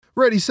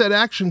Ready, set,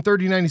 action,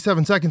 30,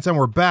 97 seconds, and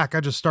we're back. I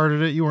just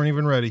started it. You weren't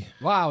even ready.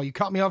 Wow, you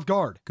caught me off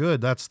guard.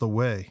 Good, that's the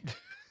way.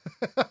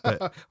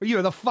 Are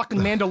you the fucking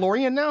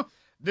Mandalorian now?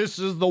 This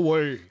is the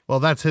way.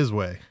 Well, that's his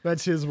way.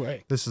 That's his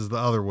way. This is the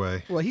other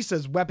way. Well, he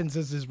says weapons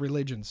is his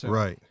religion, so.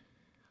 Right.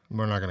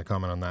 We're not going to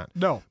comment on that.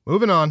 No.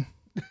 Moving on.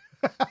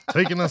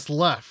 Taking us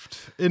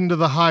left into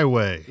the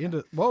highway.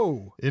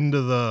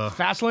 Into the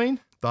fast lane?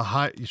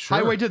 Sure.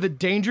 Highway to the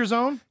danger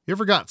zone? You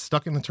ever got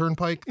stuck in the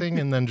turnpike thing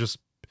and then just,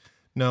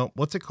 no,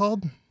 what's it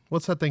called?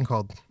 What's that thing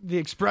called? The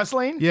express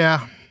lane?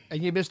 Yeah.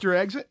 And you missed your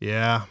exit?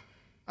 Yeah.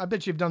 I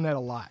bet you've done that a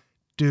lot.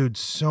 Dude,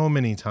 so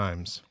many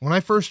times. When I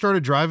first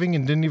started driving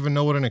and didn't even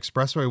know what an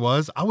expressway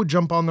was, I would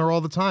jump on there all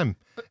the time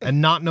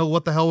and not know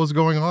what the hell was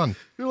going on.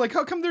 You're like,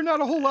 how come there are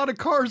not a whole lot of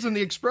cars in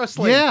the express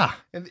lane? Yeah.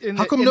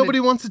 How come nobody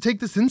wants to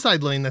take this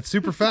inside lane that's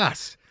super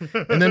fast?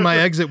 And then my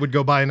exit would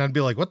go by and I'd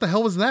be like, what the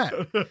hell was that?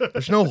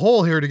 There's no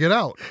hole here to get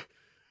out.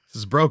 This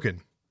is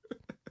broken.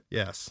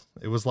 Yes,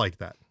 it was like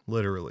that,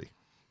 literally.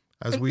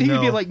 As we know.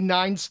 You'd be like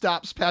 9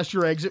 stops past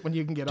your exit when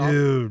you can get off.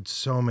 Dude,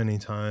 so many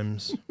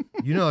times.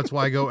 You know, that's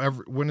why I go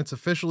when it's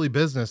officially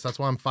business, that's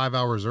why I'm 5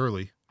 hours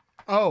early.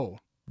 Oh.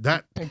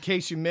 That. In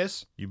case you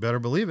miss? You better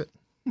believe it.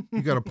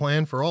 You got a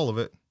plan for all of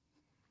it.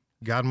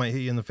 God might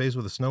hit you in the face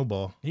with a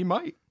snowball. He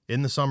might.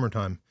 In the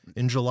summertime.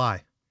 In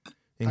July.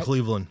 In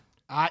Cleveland.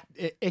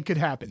 It could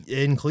happen.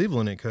 In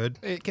Cleveland, it could.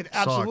 It could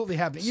absolutely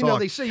happen. You know,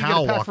 they say you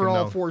got to pack for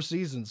all 4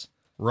 seasons.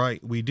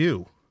 Right, we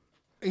do.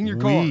 In your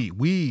car.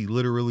 We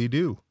literally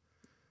do.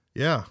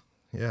 Yeah,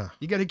 yeah.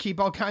 You got to keep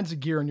all kinds of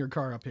gear in your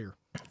car up here.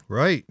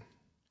 Right.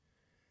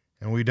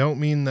 And we don't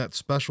mean that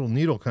special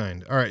needle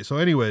kind. All right, so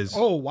anyways.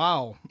 Oh,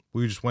 wow.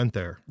 We just went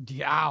there.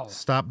 Yow.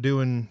 Stop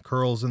doing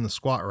curls in the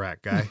squat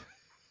rack, guy.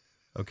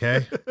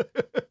 Okay?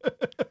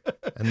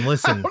 And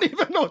listen. I don't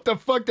even know what the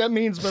fuck that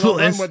means, but I'll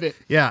run with it.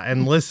 Yeah,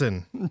 and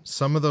listen.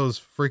 Some of those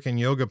freaking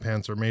yoga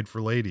pants are made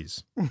for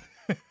ladies.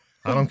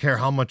 I don't care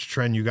how much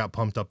trend you got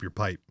pumped up your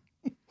pipe.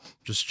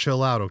 Just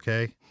chill out,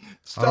 okay?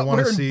 Stop I don't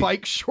want to wearing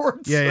bike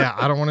shorts. Yeah.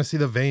 I don't want to see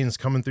the veins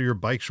coming through your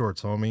bike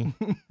shorts, homie.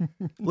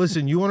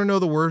 Listen, you want to know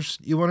the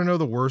worst? You want to know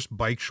the worst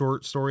bike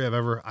short story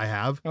I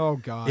have? Oh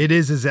God.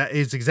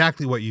 It's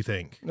exactly what you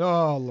think.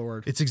 Oh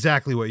Lord. It's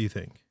exactly what you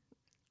think.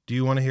 Do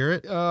you want to hear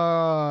it?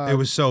 It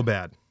was so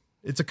bad.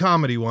 It's a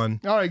comedy one.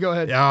 All right, go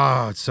ahead.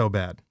 Oh, it's so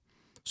bad.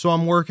 So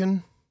I'm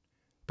working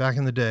back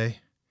in the day,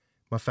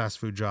 my fast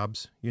food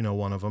jobs. You know,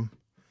 one of them,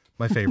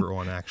 my favorite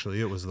one actually.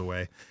 It was the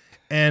way.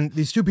 And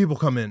these two people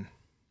come in.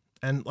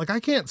 And like, I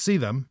can't see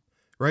them,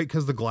 right?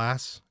 Because the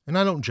glass, and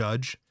I don't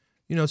judge.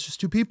 You know, it's just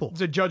two people.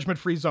 It's a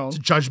judgment-free zone. It's a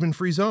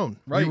judgment-free zone.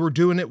 Right. We were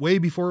doing it way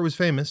before it was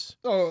famous.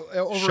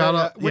 Oh, Shout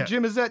out. What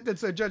gym is that?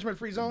 That's a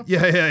judgment-free zone?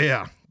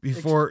 Yeah.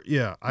 Before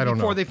I don't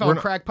know. Before they found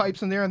crack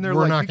pipes in there and they're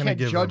like, you can't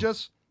judge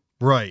us?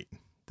 Right.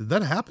 Did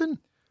that happen?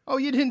 Oh,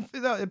 you didn't.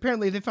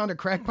 Apparently they found a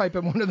crack pipe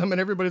in one of them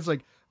and everybody's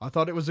like, I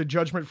thought it was a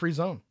judgment-free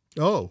zone.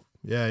 Oh,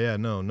 yeah.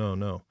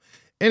 No.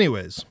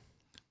 Anyways,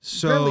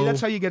 so. Apparently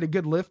that's how you get a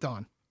good lift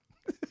on.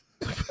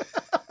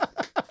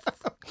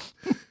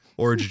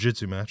 Or a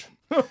jiu-jitsu match.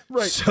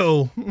 Right.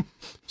 So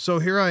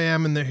here I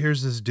am, and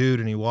here's this dude,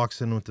 and he walks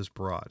in with this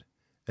broad.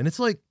 And it's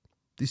like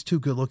these two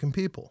good-looking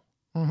people,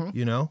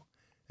 you know?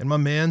 And my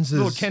man's is...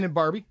 Little Ken and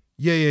Barbie?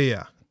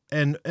 Yeah.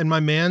 And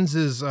my man's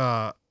is,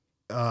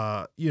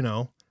 you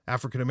know,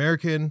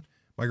 African-American.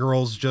 My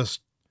girl's just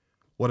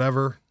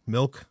whatever,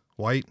 milk,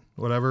 white,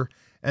 whatever.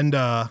 And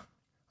I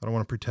don't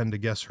want to pretend to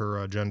guess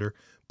her gender.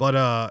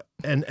 But,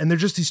 and they're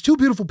just these two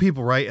beautiful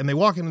people, right? And they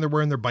walk in and they're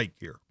wearing their bike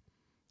gear.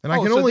 And I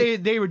can only...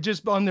 they were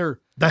just on their...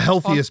 The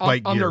healthiest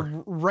bike gear. On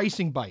their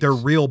racing bikes. Their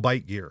real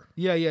bike gear.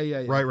 Yeah.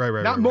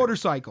 Right. Not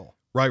motorcycle.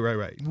 Right.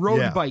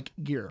 Road bike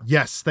gear.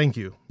 Yes, thank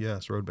you.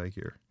 Yes, road bike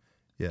gear.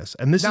 Yes.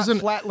 And this isn't...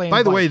 flatland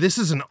By the way, bike. this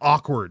is an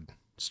awkward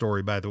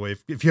story, by the way,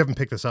 if you haven't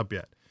picked this up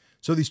yet.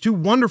 So these two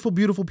wonderful,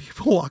 beautiful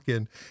people walk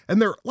in,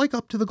 and they're like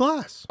up to the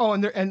glass. Oh,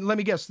 and let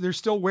me guess, they're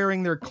still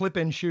wearing their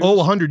clip-in shoes. Oh,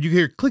 100. You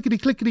hear clickety,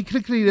 clickety,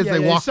 clickety as they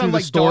walk through the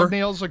like store. Dog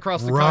nails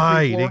across the concrete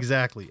Right, floor.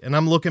 exactly. And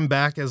I'm looking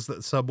back as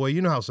the Subway.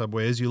 You know how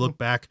Subway is. You look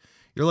back.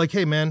 You're like,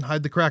 hey, man,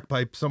 hide the crack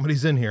pipe.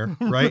 Somebody's in here,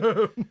 right?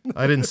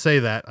 I didn't say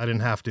that. I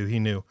didn't have to. He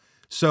knew.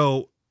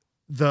 So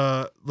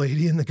the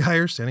lady and the guy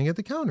are standing at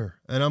the counter.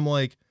 And I'm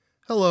like,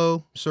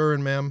 hello, sir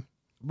and ma'am.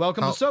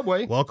 Welcome to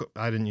Subway. Welcome.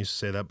 I didn't used to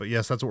say that, but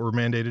yes, that's what we're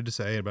mandated to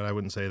say, but I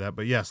wouldn't say that.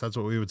 But yes, that's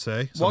what we would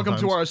say. Welcome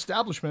sometimes. to our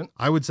establishment.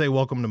 I would say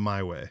welcome to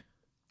my way.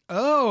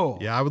 Oh.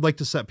 Yeah, I would like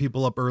to set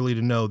people up early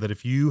to know that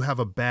if you have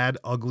a bad,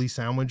 ugly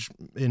sandwich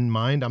in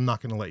mind, I'm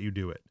not going to let you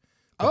do it.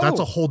 But that's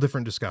a whole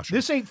different discussion.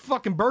 This ain't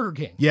fucking Burger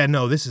King. Yeah,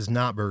 no, this is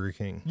not Burger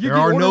King. You there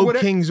can are order no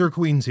whatever- kings or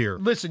queens here.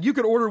 Listen, you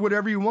could order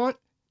whatever you want.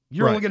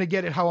 You're Right. only going to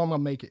get it how I'm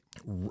going to make it.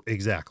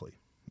 Exactly.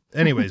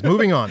 Anyways,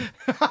 moving on.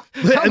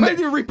 How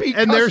many repeat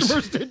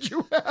customers did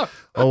you have?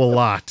 Oh, a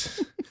lot.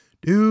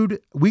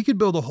 Dude, we could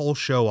build a whole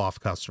show off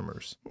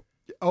customers.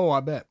 Oh,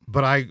 I bet.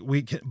 But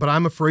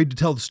I'm afraid to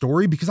tell the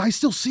story because I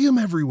still see them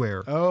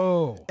everywhere.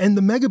 Oh. And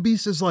the Mega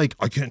Beast is like,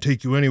 I can't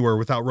take you anywhere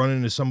without running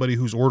into somebody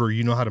whose order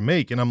you know how to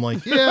make. And I'm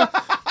like, yeah,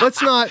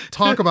 let's not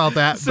talk about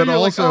that. So but you're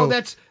also,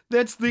 like, oh,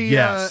 That's the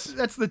Yes.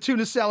 that's the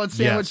tuna salad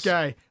sandwich Yes.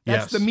 guy.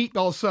 That's Yes. the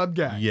meatball sub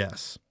guy.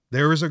 Yes.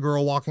 There is a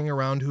girl walking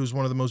around who's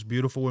one of the most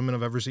beautiful women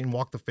I've ever seen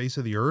walk the face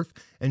of the earth,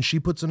 and she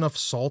puts enough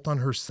salt on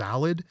her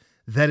salad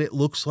that it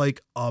looks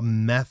like a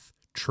meth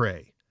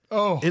tray.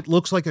 Oh. It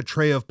looks like a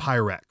tray of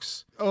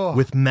Pyrex Oh.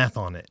 with meth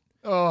on it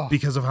Oh.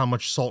 because of how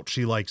much salt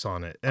she likes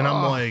on it. And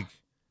I'm Oh. like,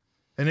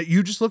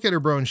 you just look at her,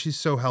 bro, and she's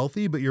so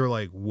healthy, but you're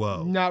like,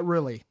 whoa, Not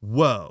really.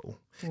 whoa.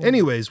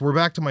 Anyways, we're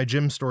back to my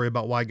gym story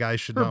about why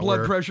guys should Her not blood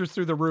wear. pressure's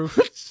through the roof.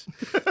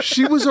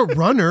 She was a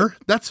runner.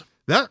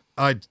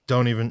 I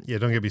don't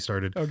get me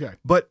started. Okay.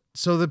 But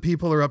so the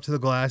people are up to the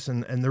glass,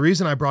 and the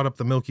reason I brought up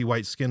the milky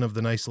white skin of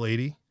the nice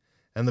lady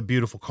and the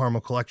beautiful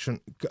caramel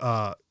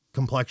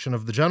complexion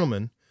of the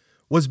gentleman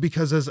was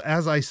because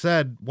as I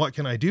said, what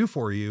can I do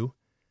for you?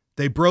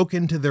 They broke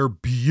into their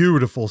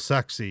beautiful,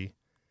 sexy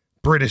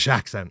British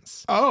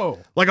accents. Oh.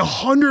 Like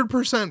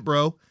 100%,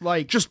 bro.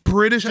 Like Just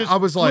British. I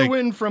was flew like,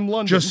 in from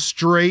London. just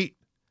straight,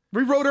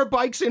 We rode our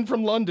bikes in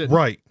from London.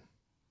 right.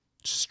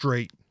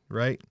 Straight,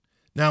 right?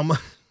 Now,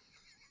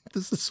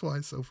 this is why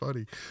it's so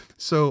funny.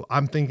 So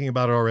I'm thinking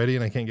about it already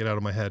and I can't get it out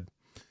of my head.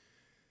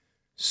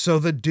 So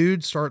the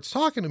dude starts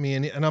talking to me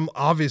and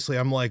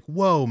I'm like,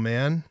 whoa,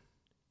 man,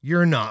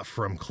 you're not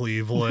from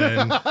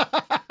Cleveland.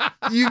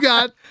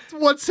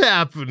 What's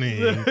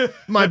happening?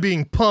 Am I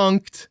being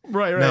punked?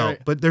 Right. No,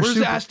 Right. but they're Where's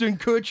super, Ashton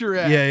Kutcher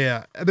at?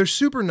 yeah. They're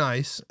super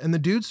nice. And the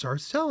dude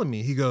starts telling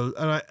me, he goes,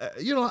 and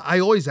I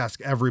always ask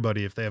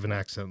everybody if they have an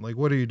accent. Like,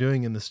 what are you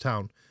doing in this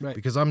town? Right.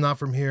 Because I'm not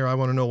from here. I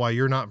want to know why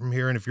you're not from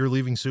here. And if you're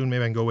leaving soon,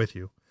 maybe I can go with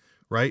you.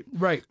 Right.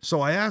 Right. So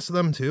I asked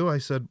them too. I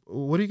said,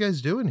 what are you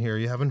guys doing here? Are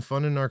you having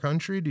fun in our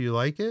country? Do you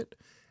like it?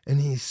 And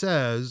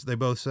they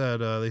both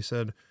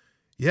said,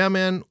 yeah,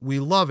 man, we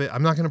love it.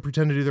 I'm not going to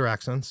pretend to do their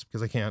accents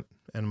because I can't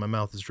and my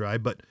mouth is dry.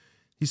 But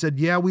he said,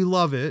 yeah, we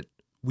love it.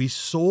 We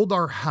sold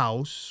our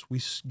house.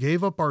 We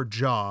gave up our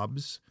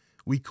jobs.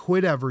 We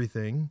quit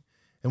everything.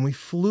 And we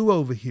flew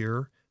over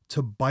here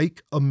to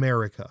Bike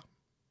America.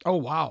 Oh,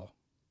 wow.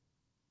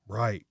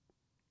 Right.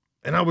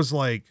 And I was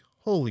like,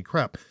 holy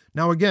crap.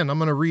 Now, again, I'm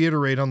going to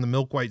reiterate on the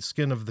milk white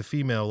skin of the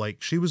female.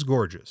 Like, she was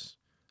gorgeous.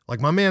 Like,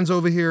 my man's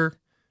over here.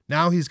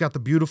 Now he's got the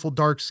beautiful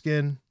dark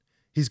skin.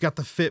 He's got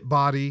the fit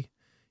body.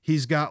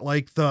 He's got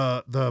like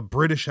the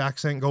British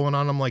accent going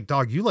on. I'm like,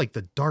 dog, you like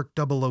the dark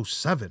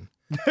 007.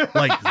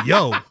 Like,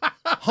 yo,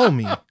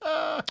 homie,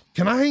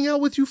 can I hang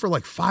out with you for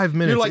like 5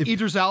 minutes? You're like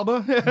Idris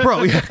Elba?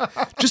 Bro, yeah,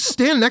 just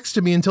stand next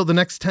to me until the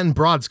next 10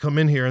 broads come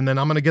in here, and then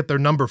I'm going to get their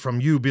number from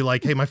you. Be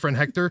like, hey, my friend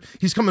Hector,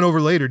 he's coming over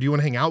later. Do you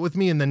want to hang out with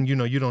me? And then,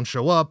 you don't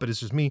show up, but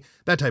it's just me,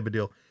 that type of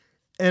deal.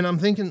 And I'm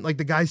thinking, like,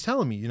 the guy's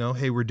telling me,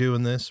 hey, we're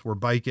doing this. We're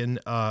biking.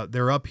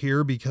 They're up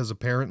here because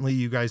apparently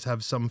you guys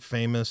have some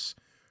famous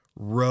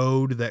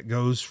road that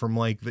goes from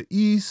like the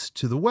east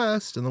to the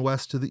west and the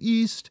west to the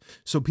east.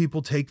 So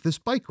people take this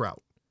bike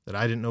route that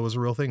I didn't know was a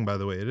real thing, by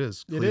the way. It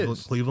is.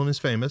 Cleveland is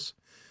famous.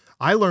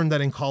 I learned that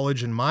in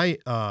college in my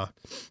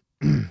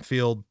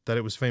field that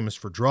it was famous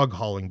for drug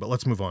hauling, but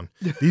let's move on.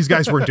 These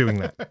guys weren't doing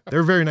that.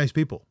 They're very nice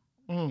people.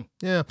 Mm.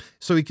 Yeah.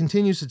 So he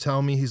continues to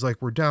tell me, he's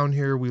like, we're down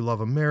here. We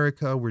love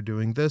America. We're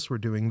doing this. We're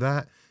doing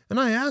that. And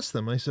I asked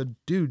them, I said,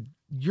 dude,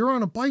 you're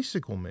on a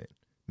bicycle,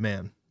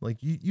 man. Like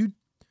you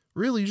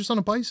really just on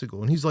a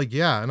bicycle? And he's like,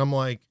 yeah. And I'm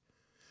like,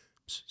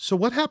 so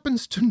what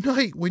happens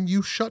tonight when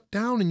you shut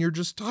down and you're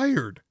just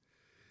tired?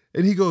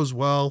 And he goes,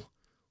 well,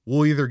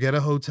 we'll either get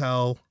a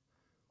hotel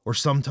or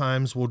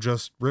sometimes we'll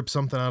just rip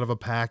something out of a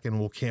pack and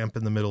we'll camp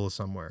in the middle of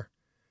somewhere,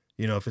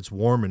 if it's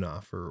warm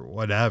enough or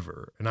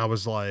whatever. And I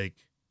was like,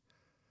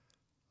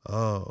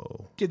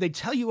 oh. Did they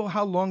tell you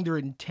how long their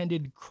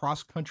intended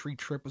cross-country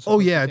trip was? Oh,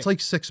 yeah. to It's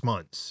like 6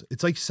 months.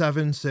 It's like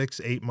 7,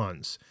 6, 8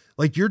 months.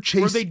 Like you're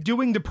chasing. Were they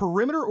doing the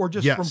perimeter or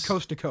just Yes. from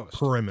coast to coast?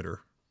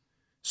 Perimeter.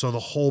 So the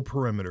whole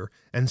perimeter.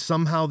 And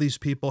somehow these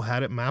people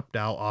had it mapped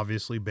out,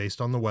 obviously, based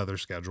on the weather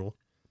schedule.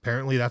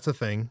 Apparently that's a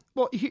thing.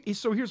 Well,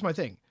 so here's my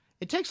thing.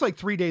 It takes like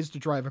 3 days to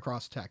drive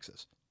across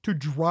Texas.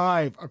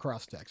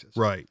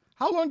 Right.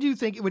 How long do you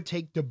think it would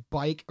take to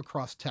bike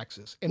across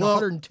Texas in Well,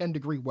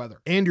 110-degree weather?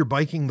 And you're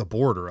biking the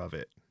border of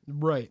it,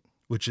 Right.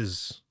 which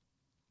is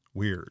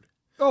weird.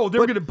 Oh,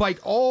 they're going to bike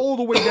all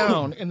the way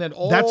down and then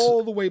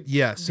all the way.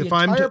 Yes. The If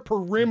I'm entire to,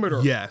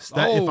 perimeter. yes.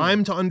 If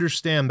I'm to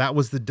understand, that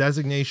was the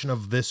designation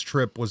of this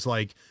trip was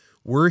like,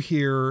 we're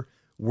here.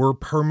 We're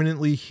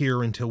permanently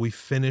here until we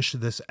finish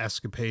this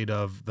escapade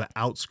of the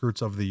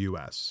outskirts of the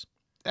U.S.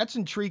 That's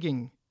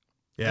intriguing.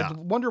 Yeah. I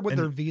wonder what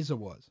their visa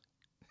was.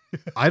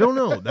 I don't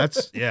know.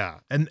 That's yeah.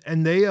 And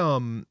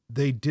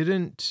they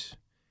didn't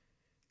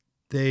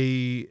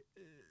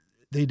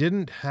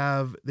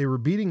have, they were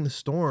beating the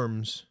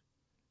storms.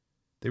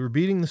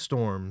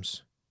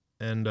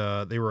 And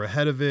they were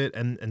ahead of it.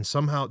 And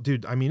somehow,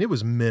 dude, I mean, it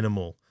was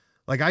minimal.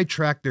 Like I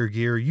tracked their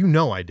gear.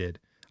 I did.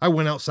 I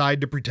went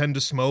outside to pretend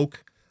to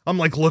smoke. I'm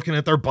like looking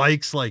at their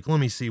bikes, like, let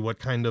me see what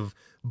kind of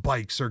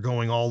bikes are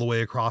going all the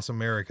way across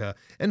America.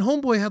 And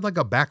homeboy had like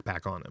a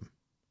backpack on him.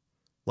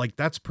 Like,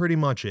 that's pretty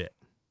much it.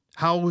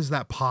 How was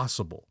that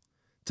possible?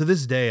 To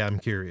this day, I'm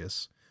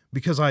curious.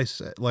 because I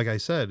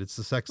said, it's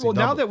the sexy. Well,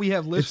 now that we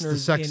have listeners,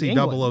 it's the sexy in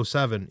England,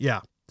 007.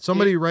 Yeah,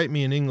 somebody write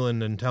me in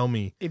England and tell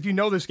me if you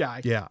know this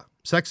guy. Yeah,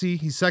 sexy.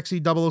 He's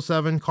sexy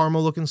 007,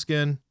 caramel looking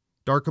skin,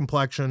 dark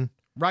complexion.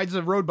 Rides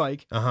a road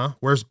bike.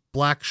 Wears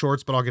black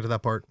shorts, but I'll get to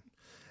that part.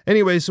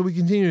 Anyway, so we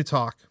continue to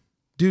talk.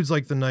 Dude's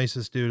like the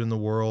nicest dude in the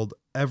world.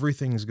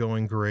 Everything's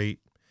going great.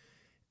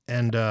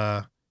 And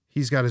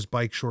he's got his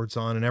bike shorts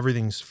on and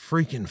everything's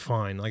freaking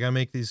fine. Like I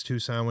make these 2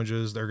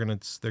 sandwiches, they're gonna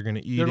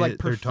eat They're it. like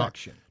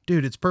perfection.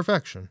 Dude, it's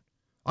perfection.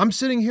 I'm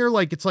sitting here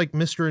like it's like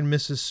Mr. and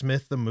Mrs.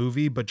 Smith, the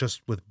movie, but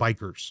just with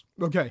bikers.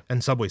 Okay.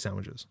 And Subway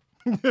sandwiches.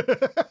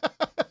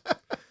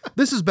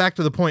 This is back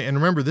to the point, and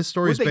remember, this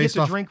story is based off. What they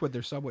get to drink with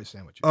their Subway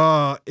sandwiches?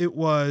 It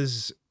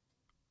was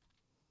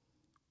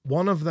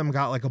one of them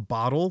got like a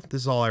bottle.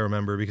 This is all I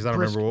remember because I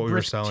don't remember what we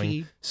were selling.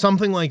 Tea.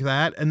 Something like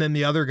that, and then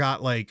the other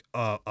got like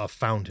a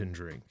fountain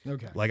drink.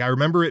 Okay. Like I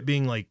remember it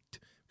being like,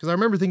 because I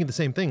remember thinking the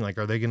same thing. Like,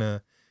 are they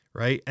gonna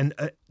right? And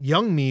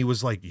young me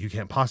was like, you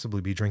can't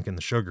possibly be drinking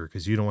the sugar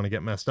because you don't want to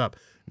get messed up.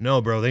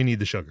 No, bro, they need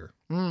the sugar,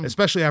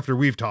 especially after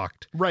we've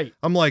talked. Right.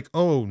 I'm like,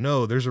 oh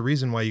no, there's a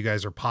reason why you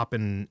guys are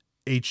popping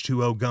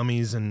H2O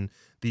gummies and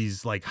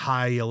these like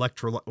high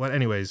electrolyte. Well,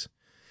 anyways,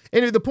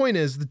 the point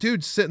is the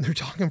dude's sitting there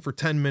talking for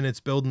 10 minutes,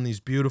 building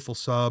these beautiful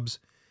subs.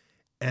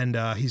 And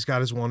he's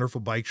got his wonderful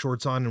bike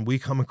shorts on. And we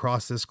come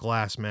across this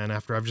glass, man,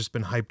 after I've just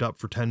been hyped up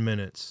for 10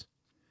 minutes.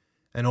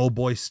 An old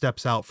boy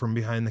steps out from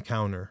behind the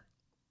counter.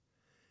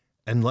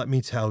 And let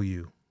me tell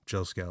you,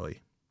 Joe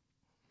Skelly,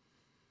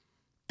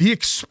 the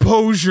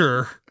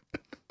exposure,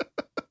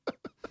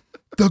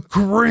 the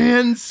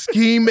grand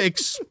scheme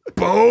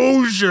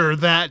exposure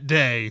that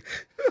day.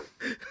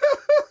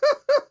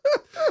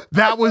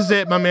 That was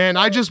it, my man.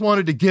 I just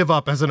wanted to give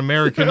up as an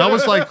American. I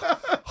was like,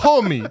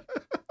 homie,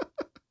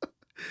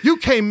 you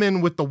came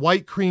in with the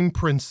white cream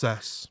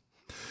princess.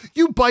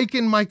 You bike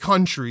in my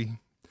country.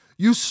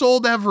 You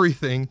sold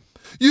everything.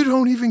 You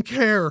don't even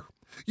care.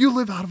 You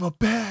live out of a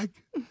bag.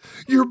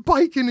 You're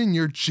biking in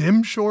your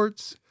gym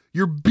shorts.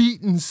 You're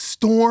beating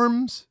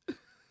storms.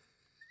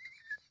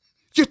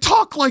 You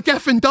talk like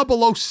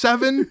effing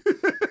 007,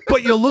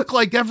 but you look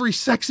like every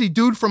sexy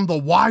dude from The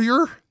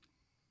Wire.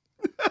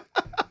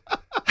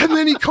 And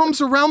then he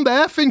comes around the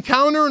effing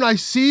counter and I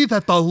see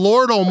that the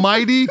Lord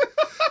Almighty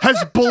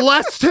has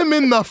blessed him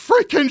in the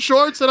freaking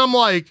shorts. And I'm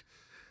like,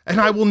 and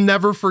I will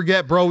never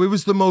forget, bro, it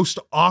was the most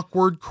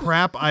awkward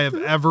crap I have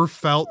ever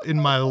felt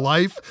in my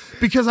life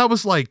because I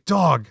was like,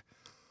 dog,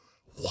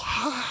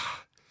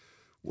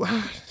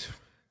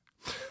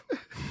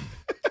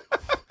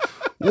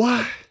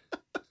 what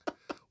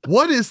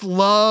is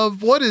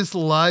love? What is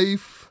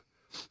life?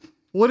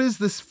 What is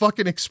this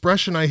fucking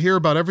expression I hear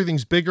about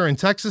everything's bigger in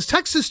Texas?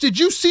 Texas, did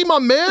you see my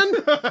man?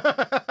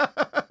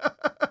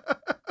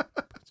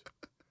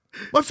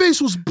 My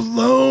face was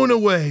blown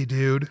away,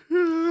 dude.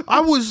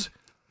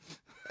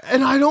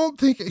 And I don't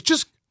think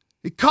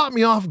it caught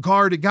me off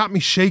guard. It got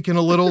me shaking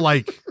a little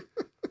like,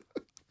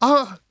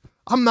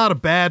 I'm not a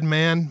bad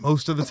man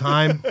most of the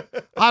time.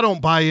 I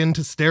don't buy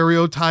into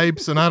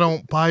stereotypes and I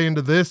don't buy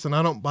into this and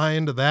I don't buy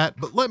into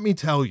that. But let me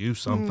tell you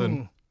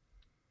something.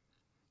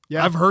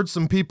 Yeah. I've heard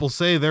some people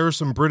say there are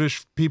some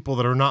British people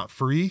that are not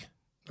free.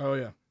 Oh,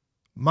 yeah.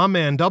 My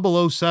man,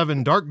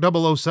 007, Dark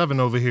 007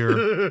 over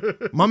here,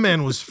 my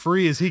man was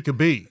free as he could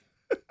be.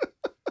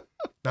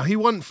 Now, he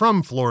wasn't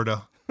from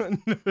Florida,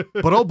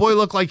 but old boy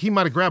looked like he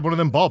might have grabbed one of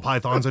them ball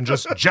pythons and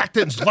just jacked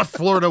it and left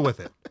Florida with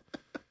it.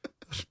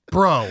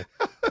 Bro,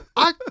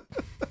 I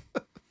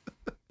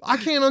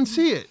can't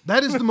unsee it.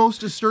 That is the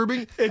most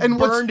disturbing. It's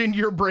burned in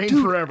your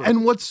brain forever.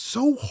 And what's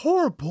so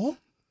horrible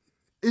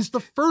is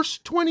the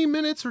first 20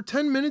 minutes or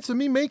 10 minutes of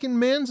me making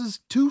Mans's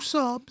 2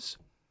 subs,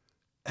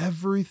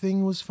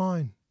 everything was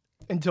fine.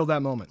 Until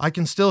that moment. I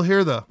can still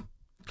hear the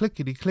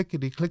clickety,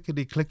 clickety,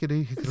 clickety,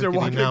 clickety. As they're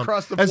walking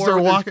across the as floor they're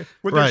with, walking,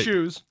 with right, their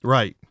shoes.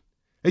 Right.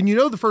 And you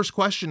know the first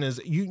question is,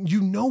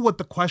 you know what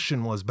the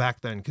question was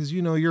back then, because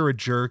you know you're a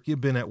jerk. You've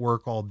been at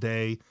work all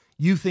day.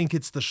 You think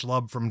it's the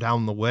schlub from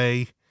down the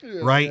way,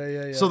 right?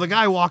 Yeah. So the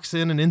guy walks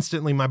in and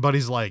instantly my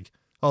buddy's like,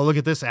 oh, look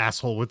at this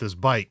asshole with his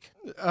bike.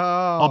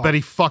 Oh. I'll bet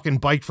he fucking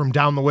biked from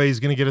down the way.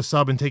 He's going to get a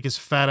sub and take his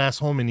fat ass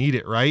home and eat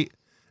it, right?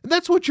 And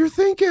that's what you're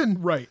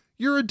thinking. Right.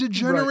 You're a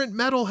degenerate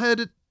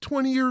metalhead at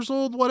 20 years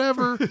old,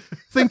 whatever,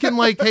 thinking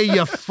like, hey,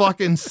 you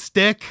fucking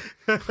stick.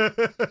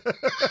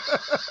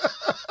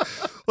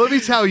 Let me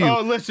tell you.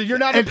 Oh, listen, you're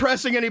not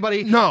impressing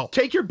anybody. No.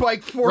 Take your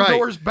bike 4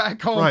 doors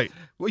back home. Right.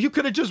 Well, you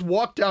could have just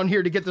walked down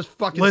here to get this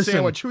fucking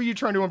sandwich. Who are you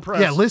trying to impress?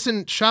 Yeah,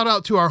 listen, shout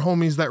out to our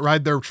homies that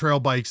ride their trail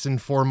bikes in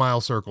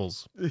 4-mile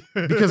circles.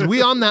 Because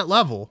we on that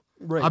level.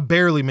 Right. I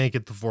barely make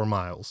it to 4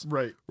 miles.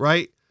 Right.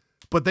 Right?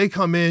 But they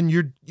come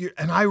in,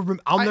 and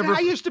I'll never. I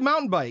used to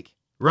mountain bike.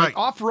 Right. Like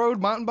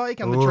off-road mountain bike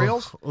on the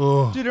trails.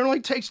 Dude, it only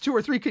takes 2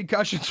 or 3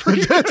 concussions for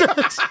you.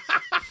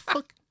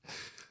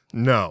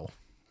 No.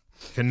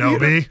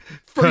 Kenobi.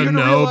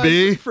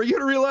 For you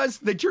to realize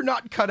that you're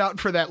not cut out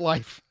for that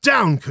life.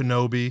 Down,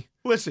 Kenobi.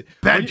 Listen,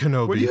 Bad when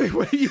Kenobi.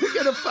 when you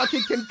get a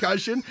fucking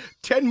concussion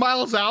 10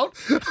 miles out,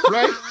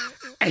 right?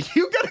 And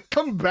you got to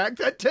come back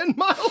that 10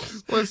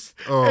 miles.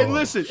 And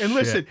listen,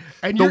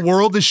 and the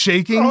world is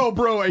shaking. Oh,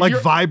 bro, and like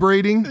you're-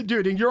 vibrating.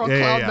 dude, and you're on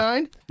cloud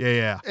nine.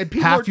 Yeah. And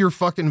people Half are- your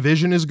fucking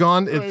vision is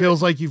gone. It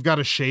feels like you've got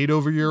a shade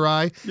over your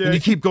eye. Yeah. And you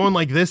keep going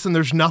like this and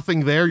there's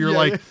nothing there. You're Yeah,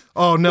 like, yeah.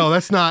 oh no,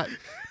 that's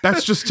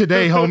just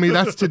today, homie.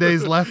 That's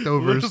today's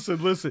leftovers.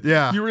 Listen.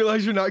 Yeah. You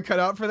realize you're not cut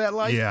out for that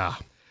life? Yeah.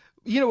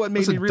 You know what made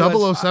Listen, me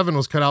realize? 007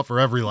 was cut out for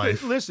every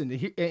life. Listen,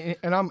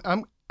 and I'm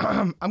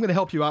I'm going to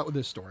help you out with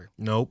this story.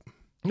 Nope.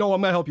 No,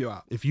 I'm going to help you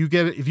out. If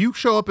you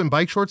show up in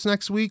bike shorts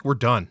next week, we're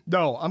done.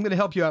 No, I'm going to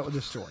help you out with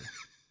this story.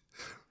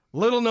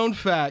 Little known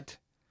fact,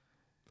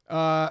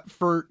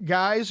 for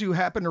guys who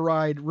happen to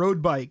ride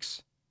road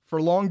bikes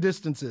for long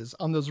distances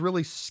on those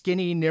really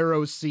skinny,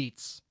 narrow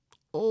seats,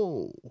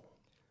 Oh.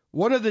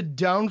 one of the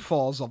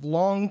downfalls of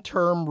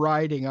long-term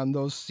riding on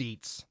those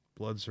seats,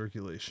 Blood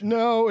circulation.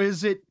 no,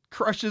 is it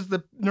crushes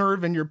the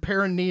nerve in your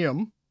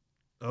perineum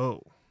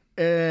Oh.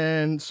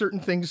 and certain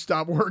things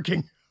stop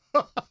working.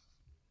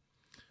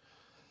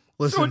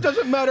 Listen. So it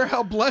doesn't matter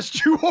how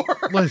blessed you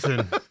are.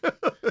 Listen,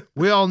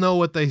 we all know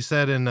what they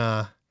said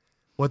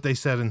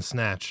in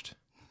Snatched.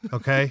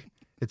 Okay?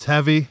 It's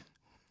heavy.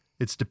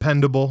 It's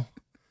dependable.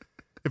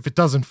 If it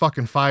doesn't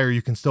fucking fire,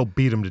 you can still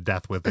beat him to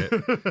death with it.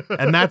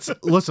 And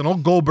listen,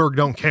 old Goldberg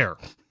don't care.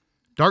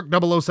 Dark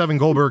 007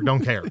 Goldberg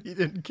don't care. He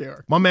didn't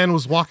care. My man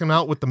was walking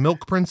out with the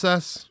milk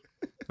princess.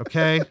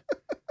 Okay?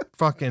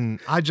 And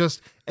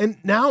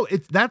now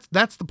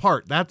that's the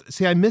part.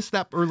 I missed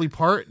that early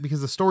part because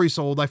the story's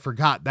so old I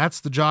forgot. That's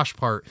the Josh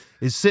part,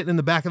 is sitting in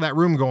the back of that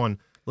room going,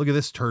 look at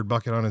this turd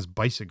bucket on his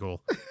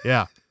bicycle.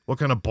 Yeah. What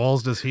kind of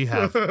balls does he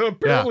have?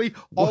 Apparently,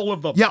 all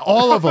of them. Yeah,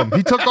 all of them.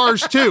 He took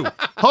ours too.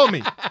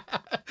 Homie.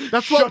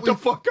 Shut the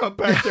fuck up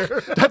back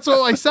there. That's what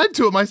I said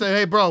to him. I said,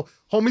 hey, bro,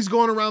 homie's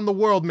going around the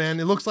world, man.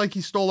 It looks like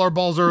he stole our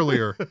balls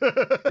earlier.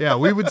 Yeah,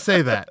 we would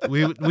say that.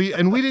 We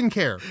didn't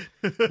care.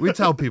 We'd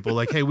tell people,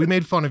 like, hey, we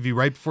made fun of you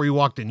right before you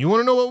walked in. You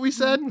want to know what we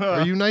said?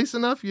 Are you nice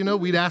enough?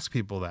 We'd ask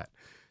people that.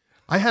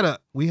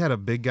 We had a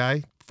big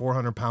guy,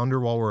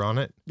 400-pounder while we're on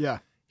it. Yeah.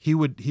 He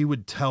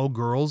would tell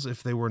girls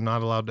if they were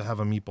not allowed to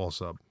have a meatball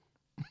sub.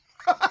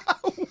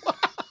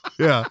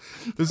 Yeah.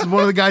 This is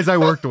one of the guys I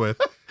worked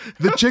with.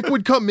 The chick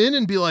would come in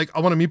and be like, I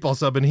want a meatball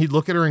sub. And he'd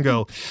look at her and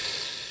go,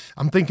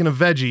 I'm thinking of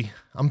veggie.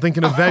 I'm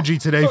thinking of veggie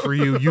today for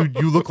you.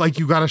 You look like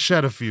you got to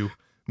shed a few.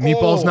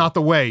 Meatball's not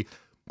the way.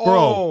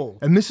 Bro.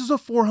 And this is a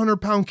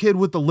 400-pound kid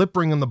with the lip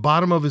ring on the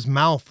bottom of his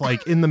mouth,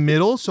 like in the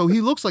middle. So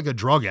he looks like a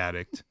drug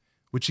addict,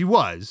 which he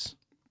was.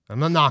 I'm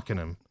not knocking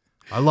him.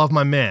 I love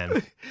my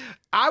man.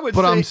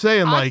 I'm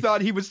saying, I like,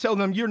 thought he was telling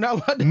them you're not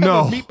allowed to have No.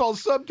 a meatball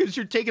sub because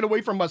you're taking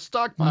away from my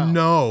stockpile.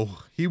 No,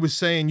 he was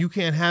saying you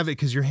can't have it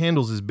because your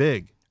handle's is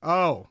big.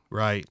 Oh,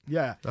 Right.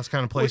 yeah. That's the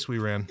kind of place we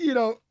ran.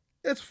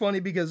 It's funny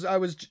because I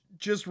was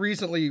just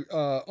recently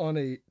on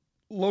a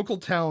local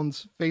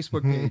town's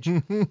Facebook page,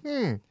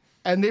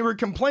 and they were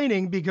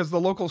complaining because the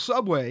local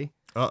Subway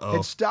Uh-oh.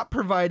 had stopped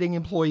providing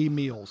employee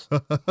meals.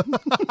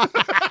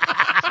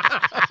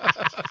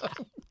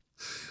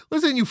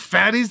 Listen, you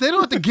fatties, they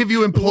don't have to give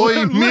you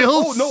employee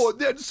meals. Oh,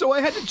 no. So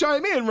I had to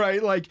chime in,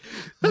 right? Like,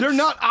 they're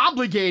not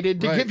obligated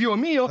to Right. give you a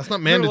meal. That's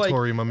not They're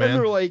mandatory, my man. And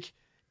they're like,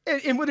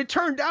 and what it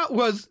turned out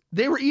was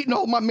they were eating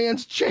all my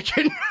man's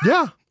chicken.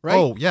 Yeah. Right?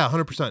 Oh, yeah,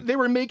 100%. They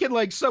were making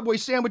like Subway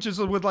sandwiches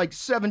with like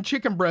 7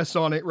 chicken breasts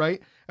on it,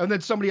 right? And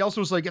then somebody else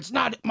was like, it's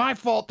not my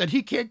fault that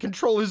he can't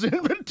control his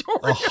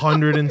inventory.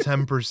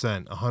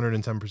 110%.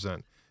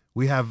 110%.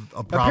 We have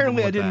a problem. Apparently,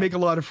 with I didn't that. make a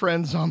lot of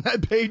friends on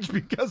that page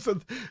because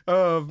of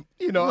I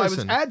was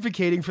Listen.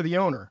 advocating for the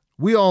owner.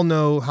 We all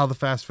know how the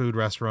fast food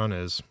restaurant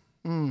is.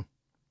 Mm.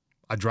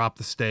 I drop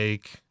the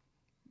steak.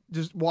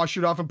 Just wash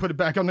it off and put it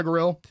back on the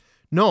grill.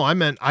 No, I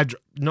meant I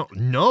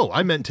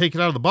meant take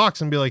it out of the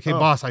box and be like, "Hey,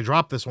 boss, I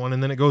dropped this one,"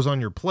 and then it goes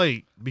on your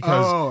plate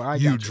because I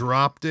you gotcha.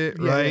 dropped it,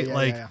 Yeah, right? yeah,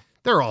 like yeah.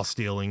 they're all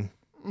stealing.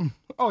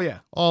 Oh, yeah.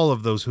 All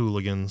of those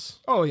hooligans.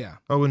 Oh, yeah.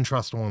 I wouldn't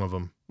trust one of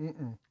them.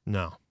 Mm-mm.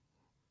 No.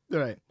 All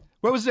right.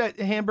 What was that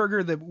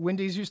hamburger that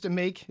Wendy's used to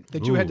make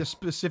that you had to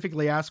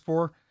specifically ask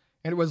for?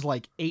 And it was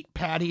like 8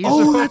 patties.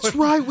 Oh, that's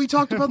right. We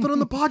talked about that on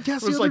the podcast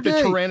It the was other like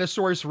day. the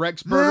Tyrannosaurus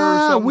Rex burger or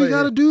Yeah, something. we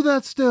got to do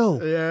that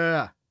still.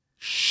 Yeah.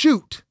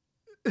 Shoot.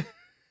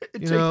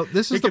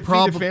 This is the Feed a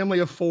problem. family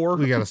of 4.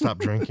 We got to stop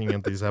drinking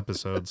at these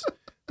episodes.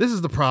 This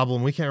is the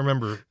problem. We can't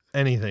remember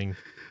anything.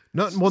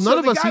 No, well, none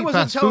of us the guy eat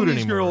wasn't fast telling food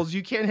these anymore. girls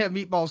you can't have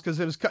meatballs because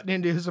it was cutting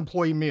into his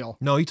employee meal.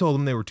 No, he told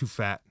them they were too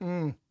fat.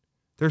 Mm.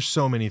 There's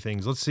so many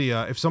things. Let's see.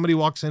 If somebody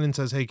walks in and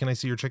says, "Hey, can I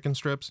see your chicken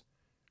strips?"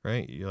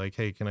 Right? You're like,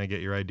 "Hey, can I get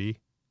your ID?"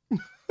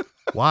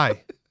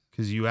 Why?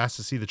 Because you asked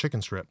to see the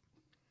chicken strip.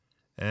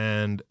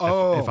 And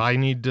if I'm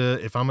going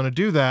to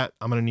do that,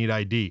 I'm going to need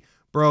ID.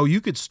 Bro,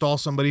 you could stall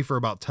somebody for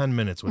about 10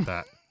 minutes with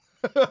that.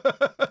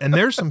 And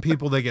there's some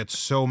people that get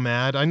so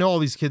mad. I know all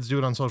these kids do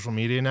it on social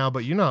media now,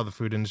 but you know how the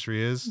food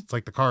industry is. It's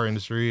like the car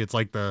industry. It's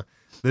like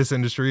this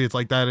industry. It's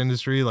like that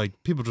industry. Like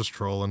people just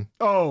trolling.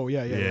 Oh,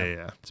 yeah.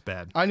 Yeah. It's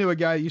bad. I knew a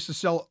guy who used to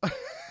sell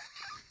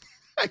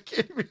I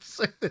can't even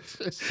say this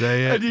shit.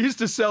 Say And it. he used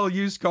to sell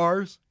used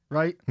cars,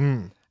 right?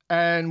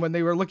 And when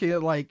they were looking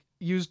at like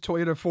used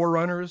Toyota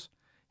 4Runners,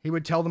 he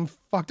would tell them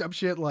fucked up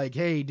shit like,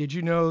 "Hey, did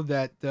you know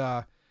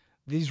that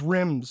these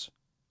rims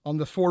on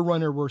the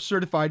 4Runner were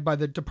certified by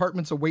the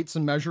Departments of Weights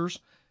and Measures?"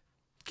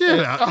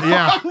 Get out.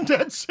 Yeah. I'm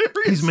dead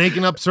serious. He's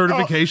making up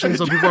certifications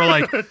so people are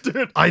like,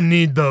 Dude. I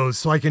need those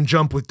so I can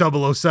jump with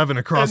 007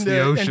 across the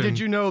ocean. And did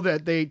you know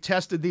that they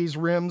tested these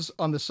rims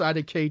on the side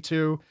of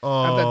K2?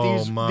 Oh, and that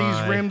these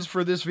my. rims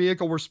for this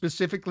vehicle were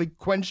specifically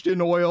quenched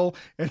in oil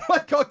and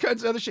like all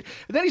kinds of other shit.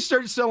 And then he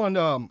started selling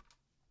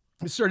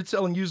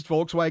used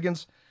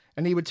Volkswagens,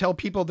 and he would tell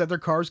people that their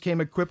cars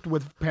came equipped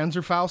with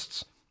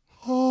Panzerfausts.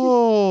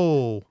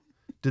 Oh.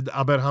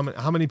 I bet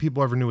how many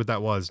people ever knew what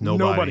that was?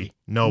 Nobody.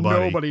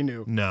 Nobody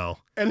knew. No.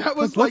 And that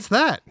was What's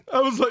that? I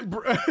was like,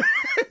 bro,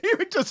 he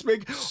would just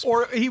make,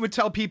 or he would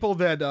tell people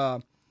that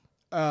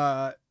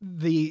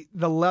the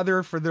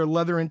leather for their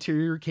leather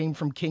interior came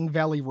from King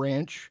Valley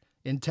Ranch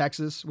in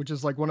Texas, which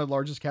is like one of the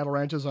largest cattle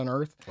ranches on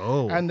earth.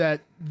 Oh. And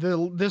that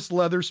this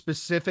leather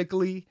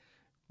specifically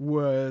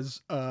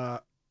was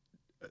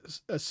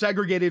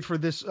segregated for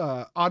this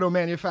auto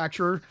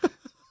manufacturer.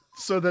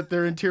 So that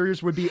their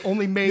interiors would be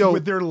only made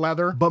with their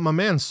leather. But my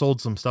man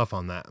sold some stuff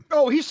on that.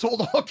 Oh, he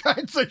sold all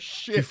kinds of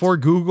shit. Before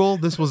Google,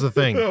 this was a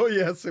thing. Oh,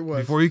 yes, it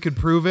was. Before you could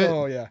prove it.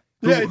 Oh, yeah.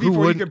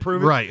 Before you could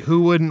prove it. Right.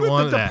 Who wouldn't With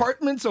want the that?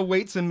 Departments of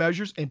Weights and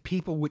Measures, and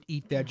people would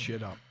eat that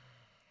shit up.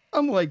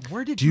 I'm like,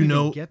 where did Do you even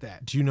know? get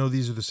that? Do you know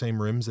these are the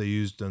same rims they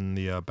used in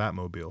the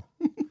Batmobile?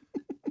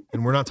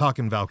 And we're not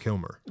talking Val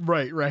Kilmer.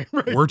 Right.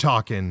 We're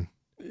talking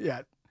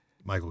Yeah.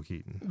 Michael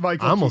Keaton.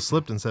 Michael I almost Keaton.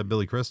 slipped and said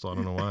Billy Crystal. I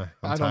don't know why.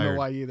 I'm I don't tired. know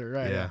why either.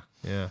 Right.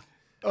 Yeah.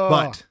 Oh.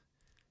 But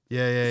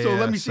yeah. So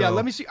let me see.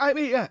 Let me see. I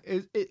mean, yeah.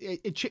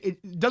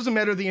 It doesn't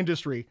matter the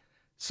industry.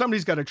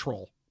 Somebody's got a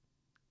troll.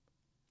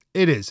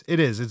 It is.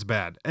 It's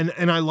bad.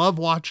 And I love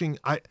watching.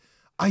 I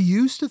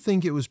used to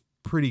think it was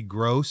pretty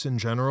gross in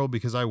general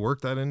because I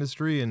worked that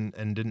industry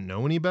and didn't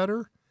know any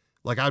better.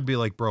 Like I'd be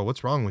like, bro,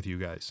 what's wrong with you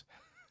guys?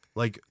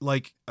 Well,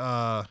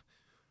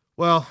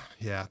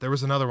 yeah, there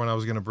was another one I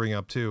was going to bring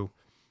up too.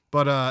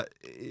 But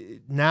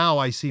now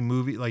I see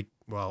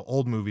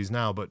old movies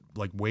now, but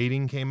like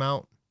Waiting came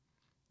out.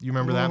 You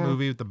remember that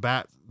movie with the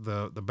bat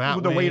With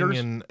the wing waiters?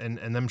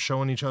 and them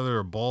showing each other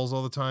their balls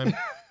all the time?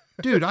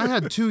 Dude, I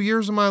had 2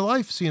 years of my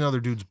life seeing other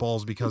dudes'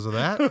 balls because of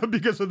that.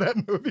 Because of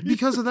that movie.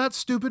 Because of that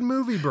stupid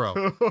movie,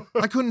 bro.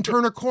 I couldn't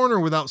turn a corner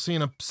without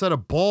seeing a set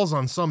of balls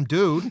on some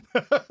dude.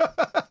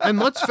 And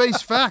let's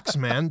face facts,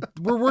 man.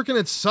 We're working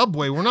at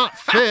Subway. We're not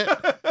fit.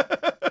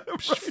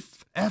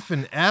 F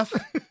and F.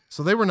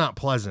 So they were not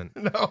pleasant.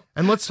 No.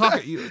 And let's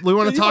talk. We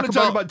want to talk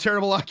about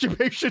terrible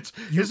occupations.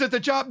 Is it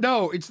the job?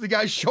 No, it's the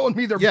guy showing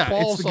me their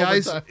balls. It's the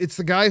guys. It's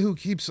the guy who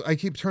I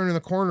keep turning the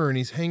corner and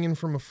he's hanging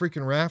from a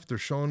freaking rafter,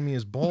 showing me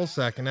his ball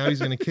sack, and now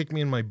he's gonna kick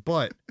me in my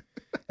butt.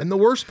 And the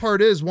worst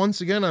part is, once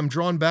again, I'm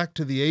drawn back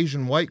to the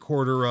Asian white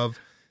quarter of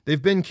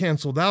they've been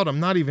canceled out. I'm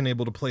not even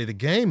able to play the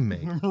game,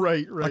 mate.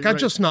 Right. Like I'm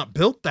just not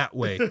built that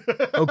way.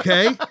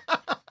 Okay.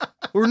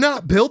 We're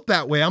not built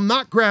that way. I'm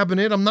not grabbing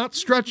it. I'm not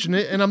stretching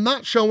it, and I'm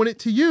not showing it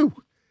to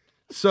you.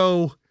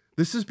 So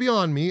this is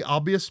beyond me. I'll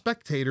be a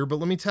spectator, but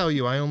let me tell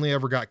you, I only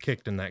ever got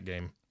kicked in that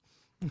game.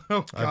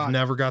 Oh, God. I've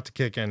never got to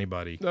kick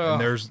anybody. Oh.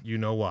 And you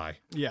know why.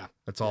 Yeah.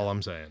 That's all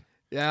I'm saying.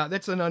 Yeah,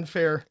 that's an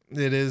unfair.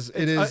 It is.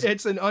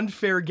 It's an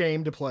unfair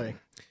game to play.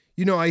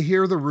 You know, I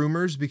hear the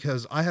rumors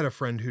because I had a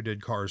friend who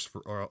did cars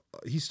for,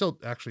 he still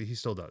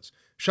does.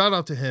 Shout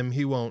out to him.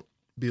 He won't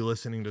be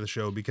listening to the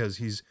show because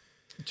he's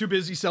too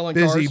busy selling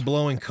busy cars.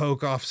 blowing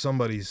coke off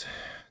somebody's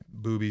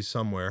boobies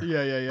somewhere.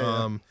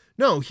 Yeah.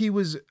 No,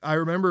 I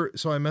remember,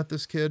 so I met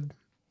this kid.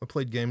 I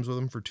played games with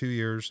him for 2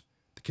 years.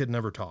 The kid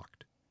never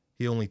talked.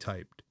 He only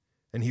typed.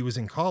 And he was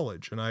in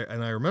college. And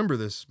I remember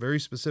this very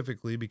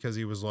specifically because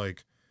he was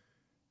like,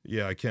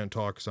 yeah, I can't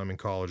talk because I'm in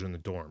college in the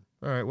dorm.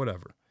 All right,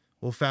 whatever.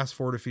 Well, fast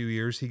forward a few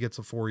years, he gets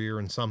a 4-year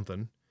in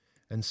something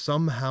and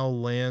somehow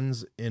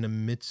lands in a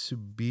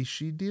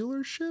Mitsubishi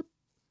dealership.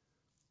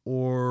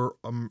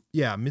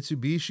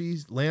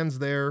 Mitsubishi, lands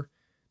there,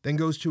 then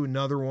goes to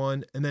another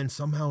one, and then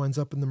somehow ends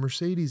up in the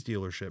Mercedes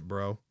dealership,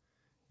 bro.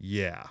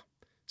 Yeah.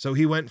 So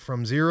he went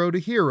from zero to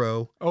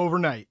hero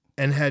overnight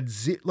and had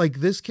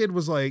this kid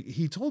was like,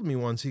 he told me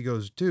once, he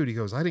goes,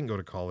 I didn't go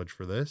to college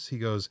for this. He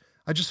goes,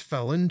 I just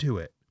fell into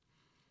it.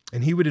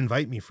 And he would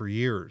invite me for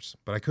years,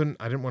 but I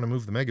didn't want to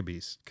move the Mega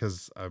Beast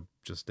because I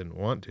just didn't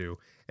want to.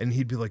 And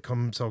he'd be like,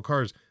 come sell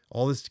cars.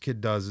 All this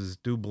kid does is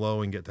do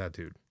blow and get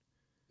tattooed.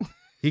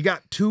 He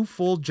got 2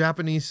 full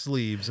Japanese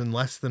sleeves in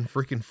less than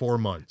freaking 4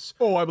 months.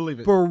 Oh, I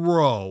believe it.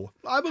 Bro.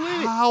 I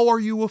believe it. How are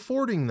you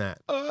affording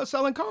that?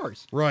 Selling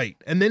cars. Right.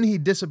 And then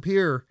he'd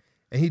disappear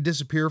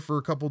for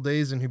a couple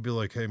days and he'd be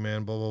like, hey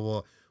man, blah,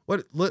 blah, blah.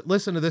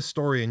 Listen to this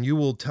story and you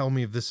will tell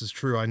me if this is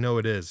true. I know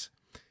it is.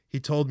 He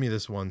told me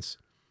this once.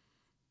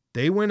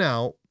 They went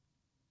out,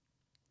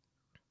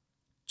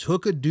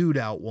 took a dude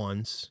out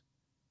once,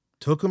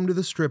 took him to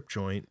the strip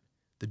joint.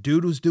 The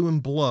dude was doing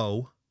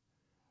blow.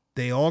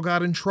 They all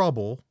got in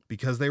trouble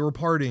because they were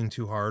partying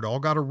too hard, all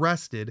got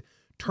arrested,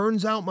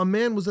 Turns out my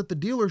man was at the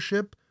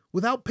dealership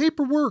without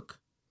paperwork.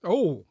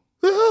 Oh.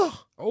 Ugh.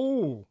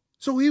 Oh.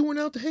 So he went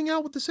out to hang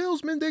out with the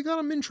salesman. They got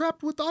him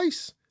entrapped with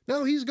ice.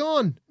 Now he's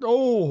gone.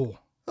 Oh.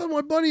 And my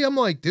buddy, I'm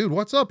like, dude,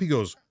 what's up? He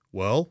goes,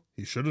 well,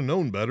 he should have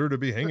known better to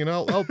be hanging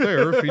out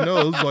there if he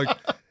knows. Like,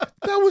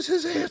 that was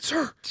his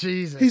answer.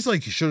 Jesus. He's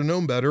like, you should have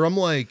known better. I'm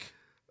like,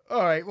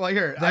 all right. Well,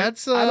 here.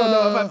 That's, I don't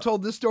know if I've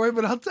told this story,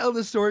 but I'll tell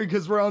this story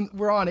because we're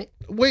on it.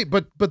 wait,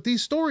 but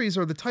these stories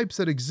are the types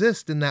that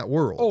exist in that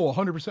world. Oh,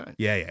 100%.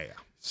 Yeah.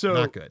 So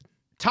Not good.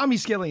 Tommy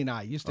Skelly and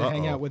I used to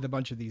hang Uh-oh. out with a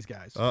bunch of these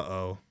guys.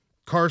 Uh-oh.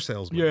 Car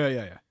salesman.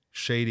 Yeah.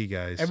 Shady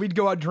guys. And we'd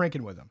go out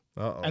drinking with them.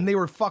 Uh-oh. And they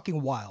were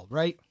fucking wild,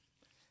 right?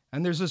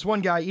 And there's this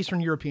one guy,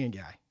 Eastern European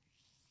guy.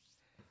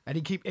 And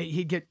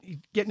he'd get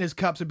in his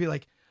cups and be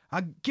like,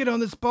 I get on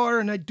this bar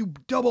and I do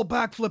double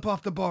backflip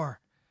off the bar.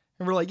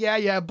 And we're like,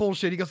 yeah,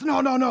 bullshit. He goes,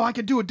 no, I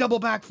could do a double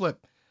backflip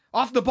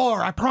off the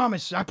bar. I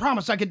promise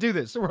I could do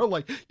this. So we're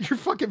like, you're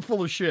fucking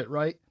full of shit,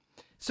 right?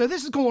 So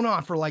this is going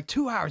on for like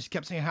 2 hours. He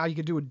kept saying how you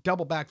could do a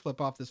double backflip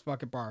off this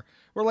fucking bar.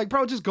 We're like,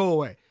 bro, just go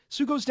away.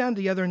 So he goes down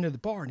to the other end of the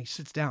bar and he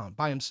sits down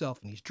by himself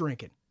and he's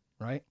drinking,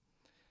 right?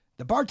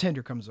 The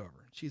bartender comes over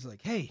and she's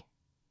like, hey,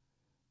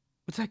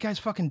 what's that guy's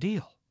fucking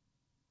deal?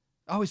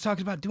 Oh, he's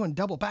talking about doing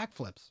double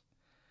backflips.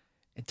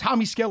 And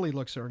Tommy Skelly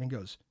looks at her and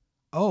goes,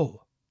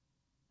 oh,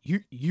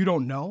 you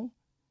don't know?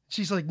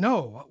 She's like,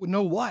 no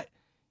what?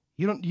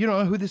 You don't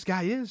know who this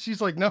guy is?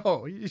 She's like,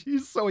 no.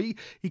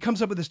 He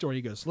comes up with this story.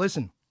 He goes,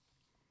 listen,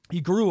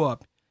 he grew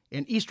up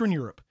in Eastern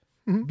Europe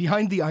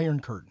behind the Iron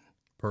Curtain.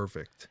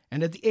 Perfect.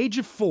 And at the age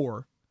of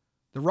 4,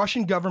 the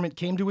Russian government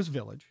came to his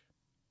village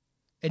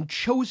and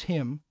chose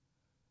him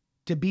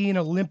to be an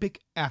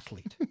Olympic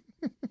athlete.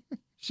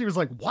 She was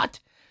like, what?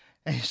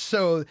 And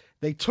so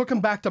they took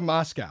him back to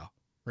Moscow,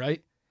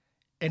 right?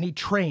 And he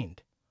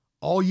trained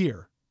all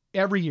year,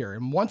 every year.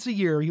 And once a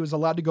year, he was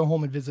allowed to go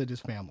home and visit his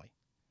family.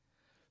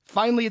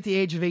 Finally, at the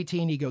age of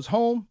 18, he goes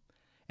home,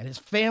 and his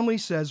family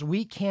says,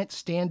 we can't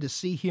stand to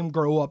see him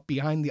grow up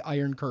behind the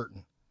Iron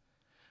Curtain.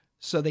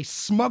 So they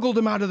smuggled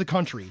him out of the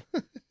country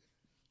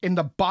in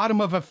the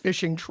bottom of a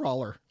fishing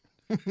trawler.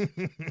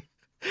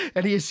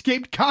 And he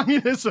escaped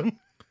communism.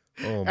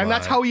 Oh, and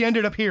that's how he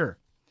ended up here.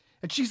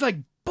 And she's like,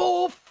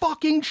 bull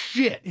fucking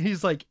shit. And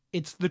he's like,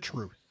 it's the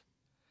truth.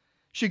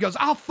 She goes,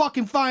 I'll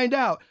fucking find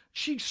out.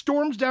 She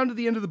storms down to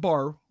the end of the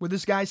bar where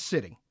this guy's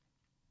sitting.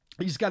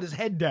 He's got his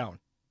head down,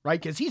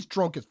 right? Because he's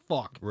drunk as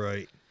fuck.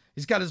 Right.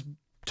 He's got his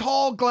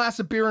tall glass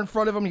of beer in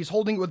front of him. He's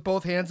holding it with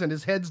both hands and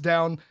his head's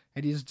down.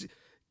 And he's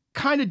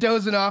kind of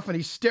dozing off and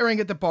he's staring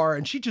at the bar.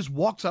 And she just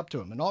walks up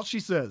to him. And all she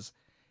says,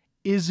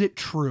 is it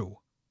true?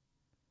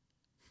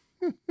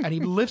 And he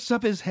lifts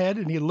up his head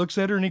and he looks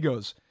at her and he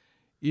goes,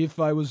 if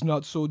I was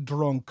not so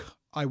drunk,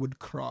 I would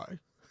cry.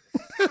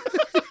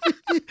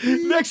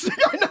 Next thing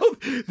I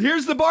know,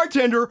 here's the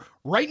bartender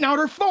writing out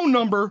her phone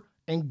number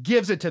and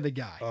gives it to the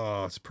guy.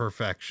 Oh, it's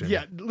perfection.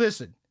 Yeah,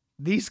 listen,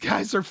 these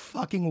guys are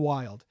fucking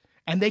wild.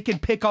 And they can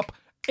pick up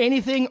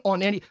anything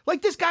on any...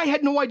 Like, this guy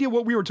had no idea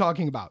what we were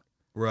talking about.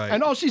 Right.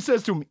 And all she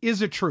says to him,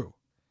 is it true?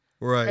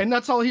 Right. And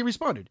that's all he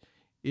responded.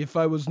 If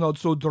I was not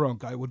so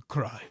drunk, I would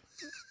cry.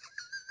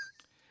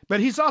 But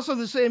he's also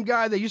the same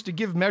guy that used to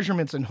give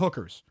measurements in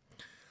hookers.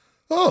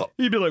 Oh.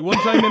 He'd be like, one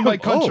time in my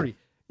country.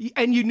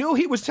 And you knew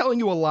he was telling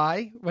you a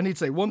lie when he'd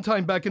say, one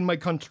time back in my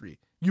country,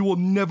 you will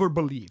never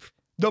believe.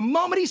 The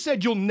moment he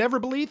said you'll never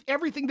believe,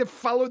 everything that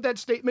followed that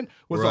statement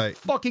was a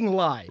fucking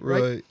lie.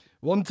 Right?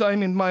 One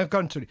time in my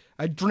country,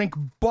 I drank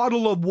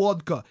bottle of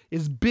vodka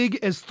as big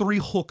as 3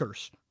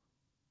 hookers.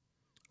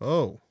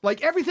 Oh.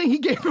 Like, everything he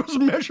gave was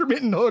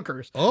measurement in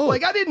hookers. Oh.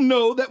 Like, I didn't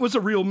know that was a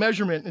real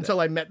measurement until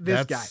I met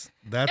this guy.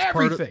 That's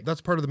everything.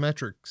 part of the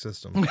metric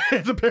system.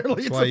 It's a part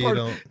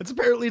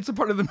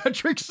of the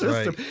metric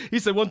system. Right. He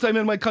said, one time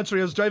in my country,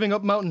 I was driving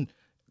up mountain,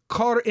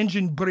 car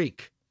engine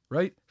brake,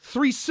 right?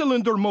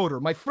 3-cylinder motor.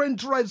 My friend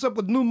drives up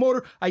with new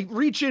motor. I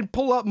reach in,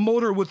 pull out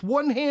motor with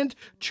one hand,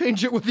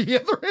 change it with the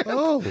other hand.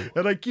 Oh.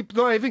 And I keep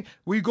driving.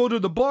 We go to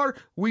the bar.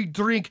 We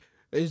drink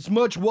as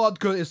much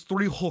vodka as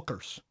 3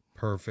 hookers.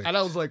 Perfect. And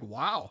I was like,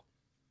 wow,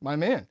 my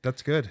man.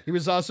 That's good.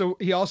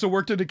 He also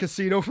worked at a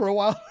casino for a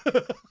while.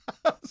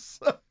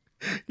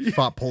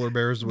 Fought polar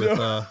bears with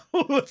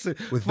Listen,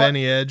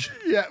 Benny Edge.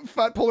 Yeah,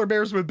 fought polar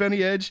bears with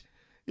Benny Edge.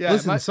 Yeah.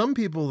 Listen, some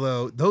people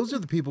though, those are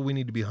the people we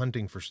need to be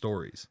hunting for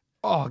stories.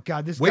 Oh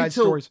God, this guy's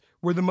stories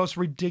were the most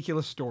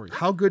ridiculous stories.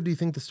 How good do you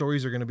think the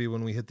stories are going to be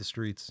when we hit the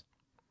streets?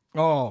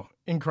 Oh,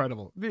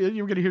 incredible. You're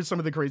going to hear some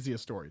of the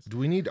craziest stories. Are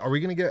we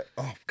going to get,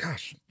 oh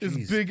gosh.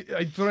 It's big.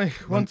 I drank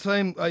one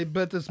time, I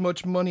bet as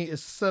much money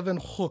as 7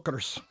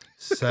 hookers.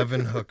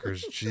 7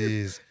 hookers.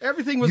 Jeez.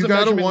 Everything was you a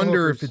got to measurement in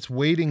wonder hookers. if it's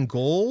weight in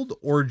gold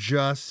or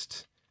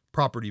just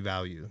property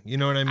value. You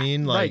know what I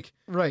mean? Like,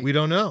 right. We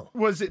don't know.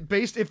 Was it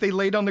based if they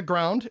laid on the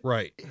ground?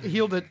 Right.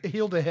 Heeled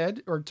a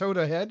head or toed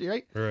a head,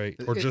 right? Right.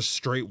 Or just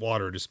straight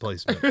water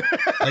displacement.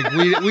 Like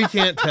we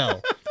can't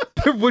tell.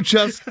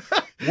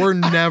 We're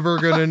never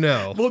going to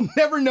know. We'll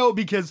never know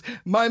because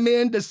my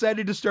man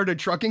decided to start a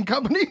trucking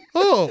company.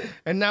 Oh.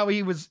 And now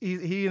he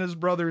and his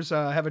brothers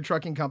have a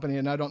trucking company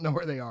and I don't know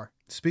where they are.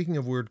 Speaking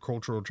of weird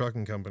cultural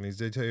trucking companies,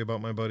 did I tell you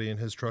about my buddy and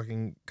his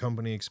trucking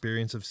company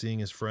experience of seeing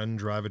his friend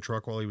drive a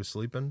truck while he was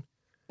sleeping?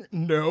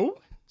 No.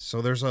 So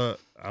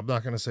I'm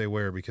not going to say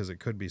where because it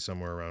could be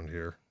somewhere around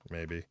here,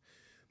 maybe.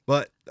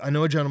 But I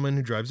know a gentleman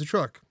who drives a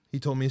truck. He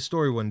told me a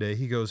story one day.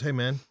 He goes, hey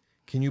man,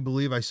 can you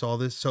believe I saw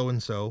this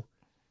so-and-so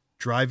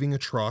driving a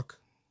truck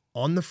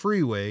on the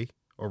freeway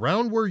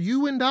around where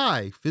you and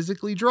I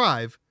physically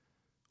drive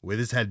with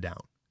his head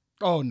down?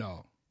 Oh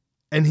no.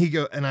 And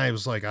I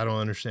was like, I don't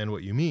understand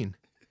what you mean.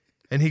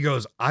 And he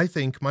goes, I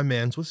think my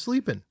man's was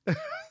sleeping.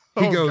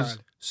 He goes,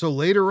 God. So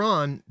later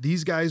on,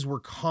 these guys were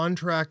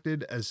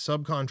contracted as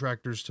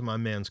subcontractors to my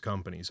man's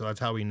company. So that's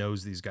how he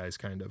knows these guys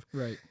kind of.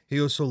 Right. He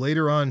goes, so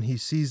later on, he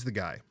sees the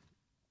guy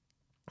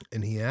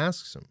and he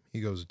asks him, he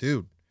goes,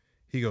 dude,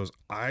 he goes,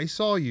 I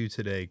saw you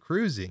today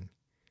cruising.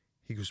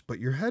 He goes, but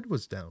your head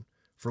was down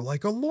for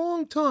like a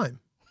long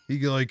time. He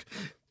goes, like,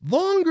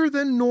 longer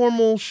than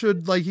normal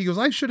should, like, he goes,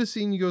 I should have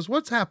seen, he goes,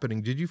 what's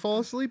happening? Did you fall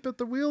asleep at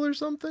the wheel or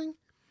something?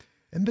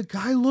 And the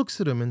guy looks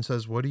at him and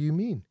says, what do you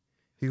mean?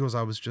 He goes,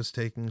 I was just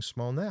taking a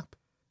small nap.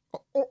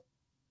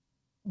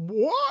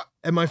 What?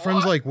 And my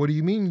friend's like, what do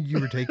you mean you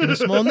were taking a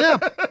small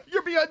nap?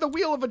 You're behind the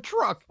wheel of a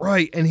truck.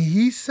 Right. And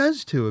he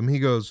says to him, he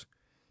goes,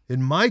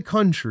 in my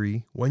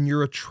country, when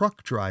you're a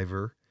truck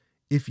driver,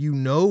 if you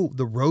know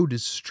the road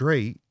is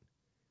straight,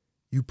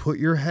 you put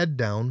your head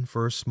down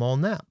for a small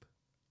nap.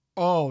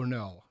 Oh,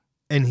 no.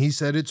 And he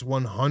said it's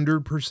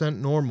 100%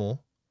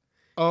 normal.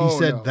 Oh, He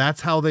said no.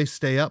 that's how they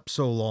stay up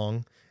so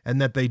long and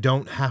that they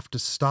don't have to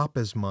stop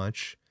as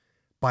much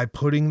by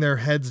putting their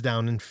heads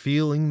down and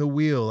feeling the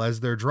wheel as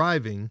they're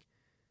driving,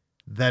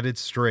 that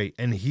it's straight.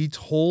 And he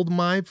told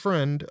my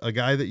friend, a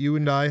guy that you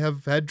and I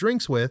have had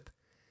drinks with,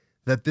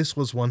 that this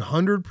was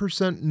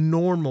 100%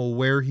 normal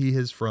where he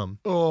is from.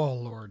 Oh,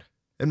 Lord.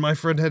 And my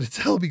friend had to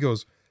tell him, he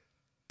goes,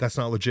 that's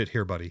not legit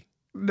here, buddy.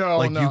 No,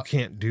 Like, no. you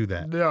can't do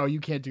that. No, you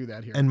can't do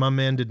that here. And my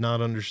man did not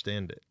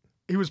understand it.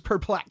 He was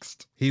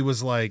perplexed. He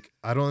was like,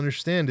 I don't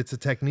understand. It's a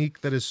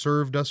technique that has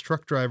served us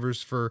truck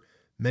drivers for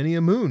many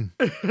a moon.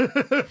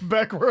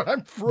 Back where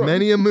I'm from.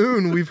 Many a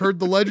moon. We've heard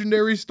the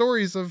legendary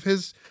stories of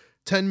his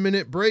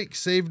 10-minute break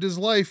saved his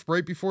life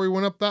right before he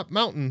went up that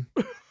mountain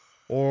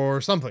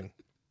or something.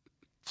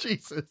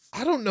 Jesus.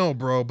 I don't know,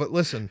 bro, but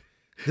listen,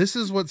 this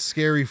is what's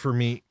scary for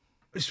me.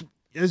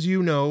 As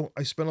you know,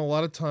 I spent a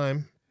lot of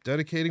time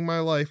dedicating my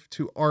life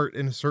to art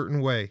in a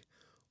certain way,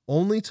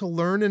 only to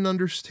learn and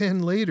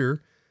understand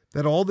later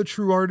that all the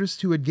true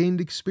artists who had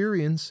gained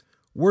experience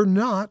were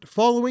not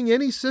following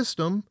any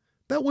system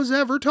that was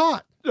ever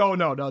taught. Oh,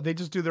 no, no. They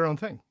just do their own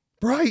thing.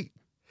 Right.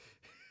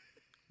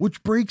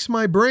 Which breaks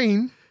my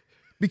brain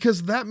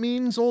because that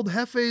means old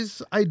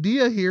Hefe's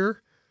idea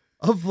here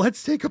of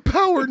let's take a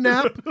power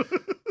nap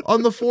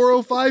on the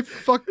 405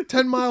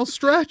 10-mile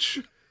stretch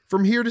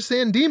from here to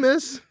San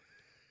Dimas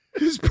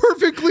is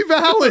perfectly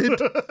valid.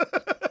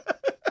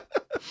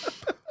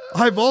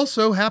 I've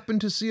also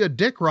happened to see a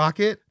dick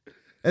rocket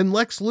and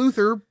Lex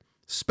Luthor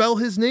spell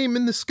his name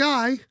in the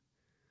sky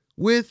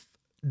with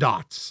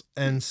dots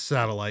and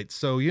satellites.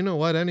 So you know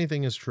what?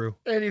 Anything is true.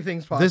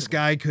 Anything's possible. This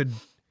guy could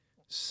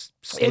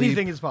sleep.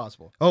 Anything is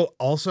possible. Oh,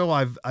 also,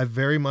 I've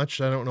very much,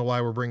 I don't know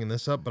why we're bringing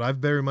this up, but I've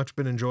very much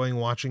been enjoying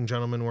watching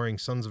gentlemen wearing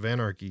Sons of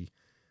Anarchy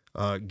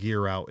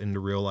gear out into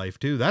real life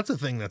too. That's a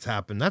thing that's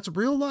happened. That's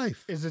real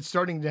life. Is it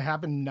starting to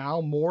happen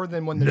now more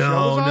than when the show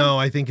was on? No,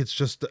 I think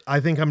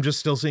I'm just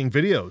still seeing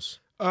videos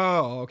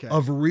Oh, okay.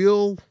 of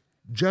real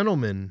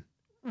gentlemen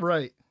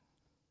Right.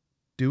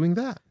 doing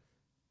that.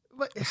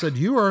 But, I said,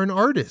 you are an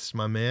artist,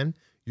 my man.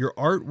 Your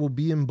art will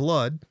be in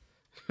blood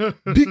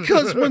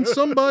because when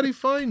somebody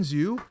finds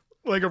you,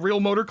 like a real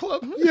motor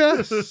club?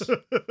 yes.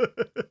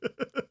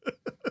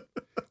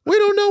 We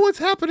don't know what's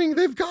happening.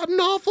 They've gotten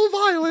awful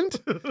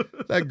violent.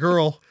 That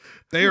girl,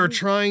 they are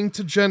trying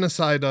to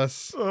genocide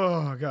us.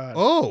 Oh, God.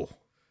 Oh,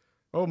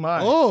 Oh, my.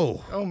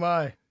 oh, Oh,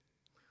 my.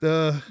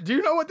 the Do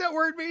you know what that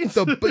word means?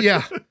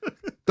 yeah,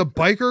 the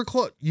biker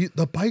club.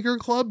 The biker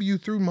club. You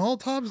threw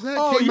Molotovs that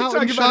Oh, came you're out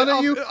and talking shot about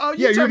at you. you're Yeah,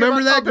 you talking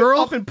remember about that girl?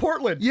 up in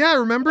Portland. Yeah,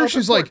 remember? Up in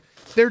She's like,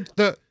 they're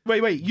the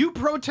Wait. You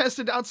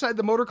protested outside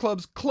the motor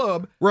club's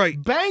club,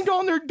 right, banged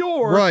on their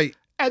door, right.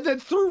 and then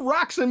threw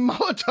rocks and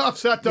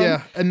Molotovs at them.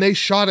 Yeah, and they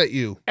shot at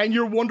you, And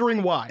you're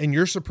wondering why. and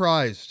you're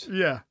surprised.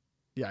 Yeah.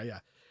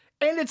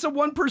 And it's a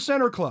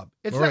 1%er club.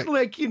 It's Right. not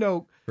like,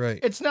 Right.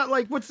 it's not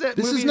like, what's that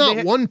This movie is not they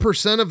had-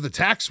 1% of the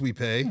tax we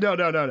pay. No.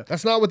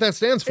 That's not what that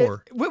stands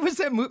for. What was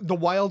that movie? The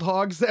Wild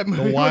Hogs? That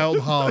movie? The Wild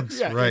Hogs,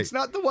 Yeah, right. it's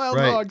not the Wild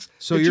Right. Hogs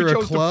So that you're you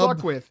a chose club? to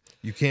fuck with.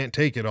 You can't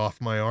take it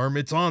off my arm.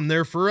 It's on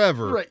there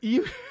forever. Right.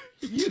 You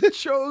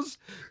chose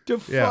to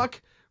Yeah.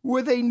 fuck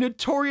with a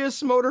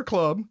notorious motor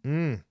club.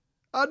 Mm.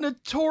 A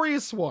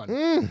notorious one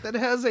Mm. that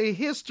has a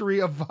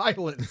history of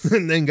violence.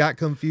 And then got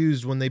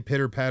confused when they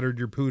pitter-pattered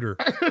your pooter.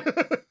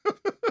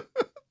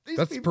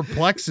 That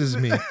perplexes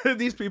me.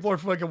 These people are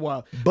fucking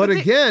wild. But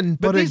these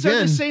are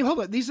the same. Hold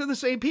on, these are the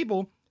same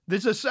people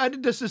that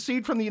decided to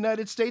secede from the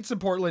United States in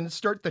Portland and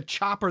start the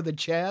Chopper, the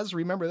Chaz.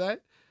 Remember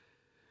that?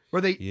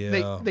 where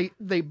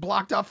they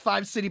blocked off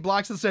 5 city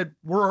blocks and said,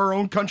 "We're our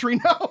own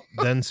country now."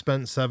 Then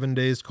spent 7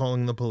 days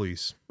calling the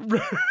police.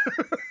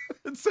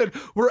 It said,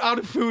 "We're out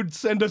of food.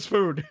 Send us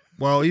food."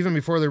 Well, even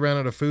before they ran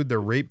out of food,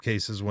 their rape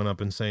cases went up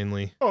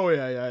insanely. Oh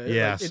yeah.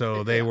 Yeah,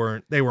 so they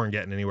weren't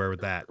getting anywhere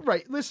with that.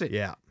 Right. Listen.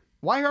 Yeah.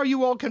 Why are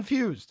you all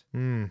confused?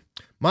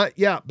 Back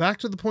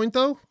to the point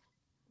though.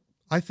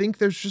 I think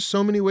there's just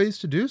so many ways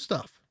to do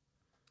stuff.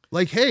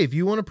 Like, hey, if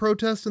you want to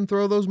protest and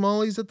throw those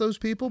mollies at those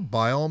people,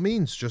 by all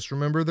means, just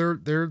remember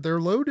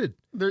they're loaded.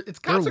 It's They're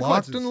consequences.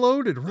 locked and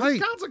loaded, right? There's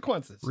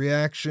consequences.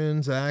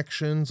 Reactions,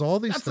 actions, all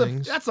these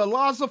things. That's a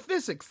laws of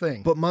physics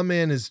thing. But my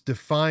man is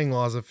defying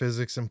laws of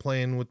physics and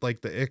playing with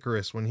like the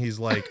Icarus when he's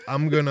like,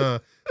 I'm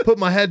gonna put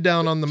my head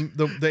down on the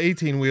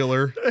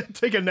 18-wheeler,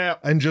 take a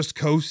nap, and just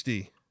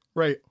coasty.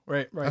 Right.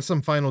 That's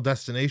some Final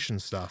Destination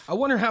stuff. I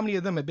wonder how many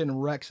of them have been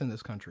wrecks in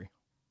this country.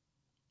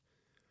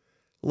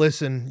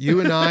 Listen, you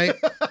and I,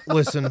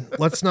 let's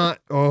not,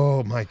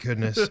 oh my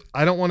goodness.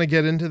 I don't want to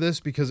get into this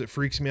because it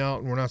freaks me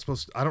out and we're not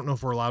supposed to, I don't know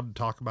if we're allowed to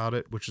talk about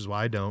it, which is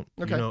why I don't.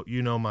 Okay.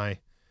 You know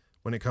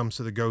when it comes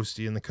to the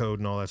ghosty and the code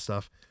and all that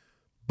stuff.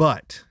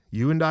 But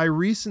you and I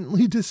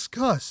recently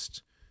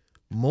discussed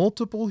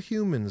multiple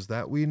humans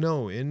that we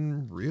know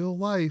in real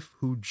life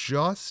who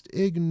just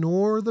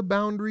ignore the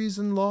boundaries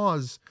and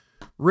laws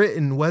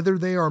written, whether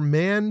they are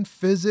man,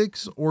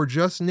 physics, or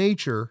just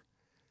nature.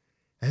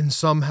 And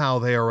somehow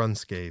they are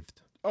unscathed.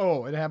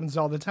 Oh, it happens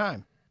all the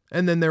time.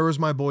 And then there was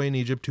my boy in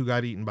Egypt who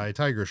got eaten by a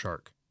tiger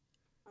shark.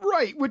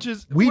 Right, which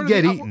is... We'd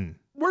get eaten.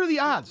 What are the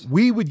odds?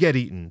 We would get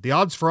eaten. The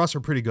odds for us are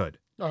pretty good.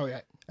 Oh,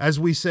 yeah. As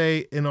we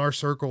say in our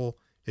circle,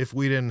 if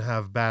we didn't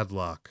have bad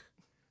luck,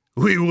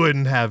 we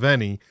wouldn't have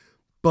any.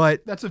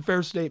 But... That's a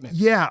fair statement.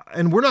 Yeah,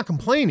 and we're not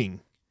complaining.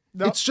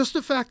 No. It's just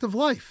a fact of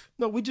life.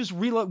 No, we just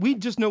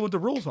know what the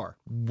rules are.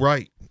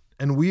 Right.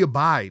 And we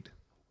abide.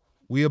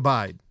 We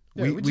abide.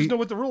 Yeah, we just know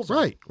what the rules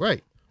are.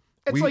 Right.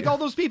 It's like all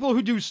those people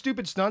who do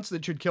stupid stunts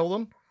that should kill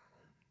them,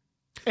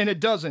 and it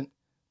doesn't.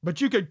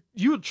 But you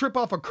would trip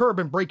off a curb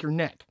and break your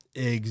neck.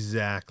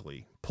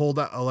 Exactly. Popped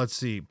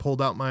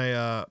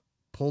my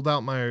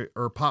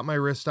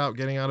wrist out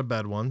getting out of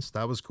bed once.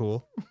 That was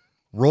cool.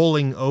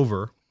 Rolling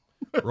over.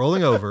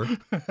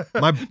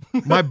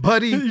 My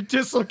buddy. You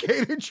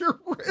dislocated your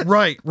wrist.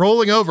 Right.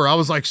 Rolling over. I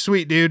was like,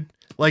 sweet, dude.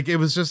 Like it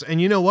was just,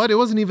 and you know what? It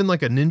wasn't even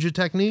like a ninja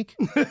technique.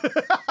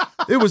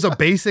 It was a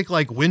basic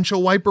like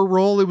windshield wiper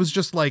roll. It was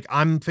just like,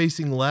 I'm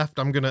facing left.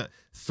 I'm going to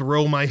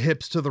throw my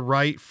hips to the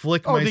right,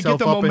 flick myself to get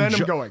the up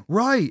momentum going.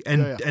 Right.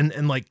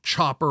 And like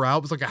chop her out.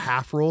 It was like a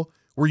half roll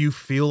where you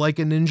feel like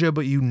a ninja,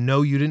 but you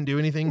know you didn't do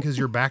anything because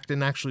your back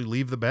didn't actually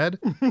leave the bed.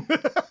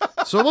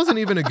 So it wasn't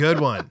even a good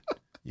one,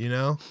 you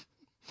know?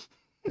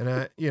 And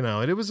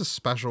it was a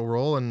special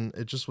roll and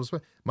it just was.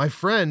 My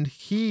friend,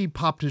 he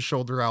popped his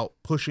shoulder out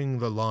pushing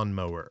the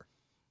lawnmower.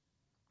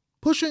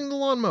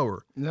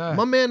 Yeah.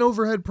 My man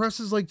overhead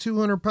presses like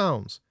 200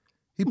 pounds.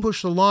 He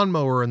pushed the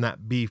lawnmower and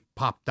that beef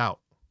popped out.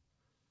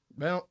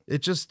 Well,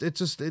 It just,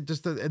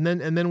 and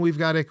then we've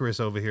got Icarus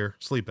over here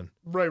sleeping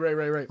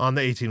right. on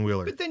the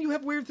 18-wheeler. But then you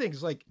have weird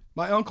things. Like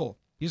my uncle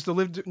used to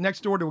live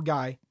next door to a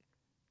guy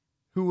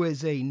who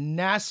is a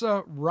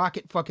NASA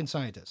rocket fucking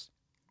scientist.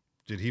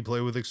 Did he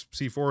play with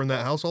C4 in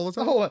that house all the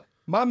time? Hold on.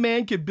 My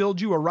man could build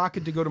you a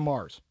rocket to go to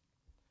Mars,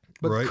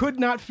 but could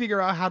not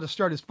figure out how to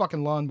start his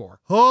fucking lawnmower.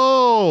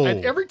 Oh!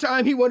 And every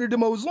time he wanted to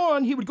mow his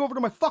lawn, he would go over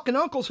to my fucking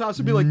uncle's house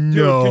and be like,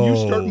 No. dude, can you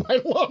start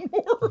my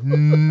lawnmower?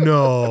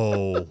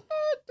 No.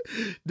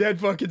 Dead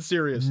fucking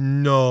serious.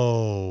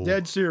 No.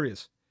 Dead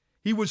serious.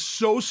 He was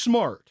so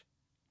smart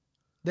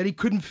that he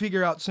couldn't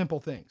figure out simple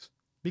things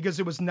because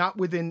it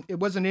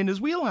wasn't in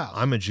his wheelhouse.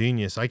 I'm a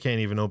genius. I can't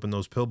even open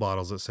those pill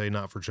bottles that say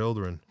not for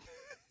children.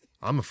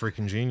 I'm a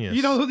freaking genius.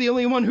 You know who the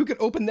only one who could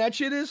open that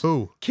shit is?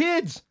 Who?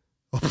 Kids.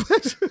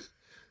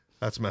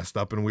 That's messed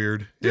up and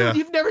weird. Dude, yeah.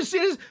 You've never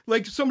seen this?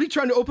 Like somebody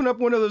trying to open up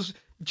one of those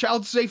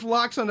child-safe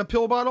locks on a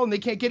pill bottle and they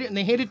can't get it and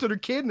they hand it to their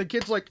kid and the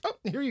kid's like, oh,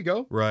 here you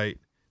go. Right.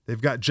 They've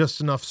got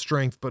just enough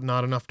strength, but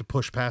not enough to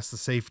push past the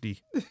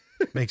safety.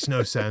 Makes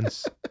no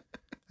sense.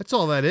 That's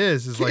all that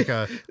is like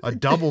a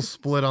double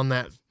split on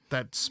that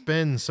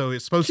spin. So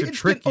it's supposed to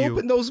trick you.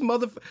 Open those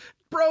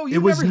bro. It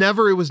was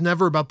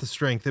never about the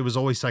strength. It was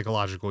always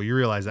psychological. You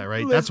realize that,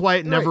 right? That's why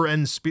it never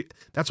ends.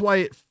 That's why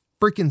it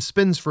freaking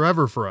spins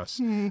forever for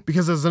us.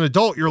 Because as an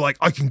adult, you're like,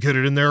 I can get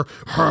it in there,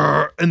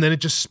 and then it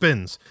just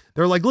spins.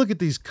 They're like, look at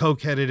these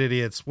coke-headed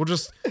idiots. We'll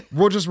just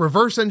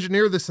reverse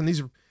engineer this, and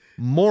these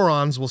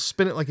morons will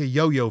spin it like a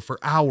yo-yo for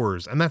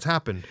hours, and that's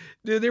happened.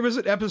 Dude, there was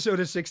an episode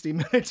of 60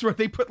 Minutes where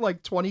they put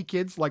like 20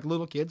 kids, like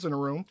little kids, in a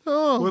room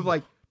with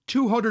like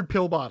 200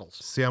 pill bottles.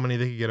 See how many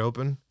they could get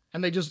open?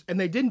 And they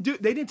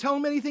didn't tell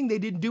them anything. They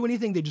didn't do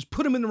anything. They just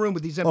put them in the room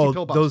with these empty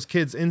pill bottles. Those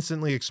kids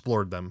instantly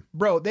explored them.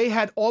 Bro, they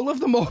had all of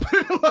them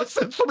open in less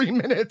than 3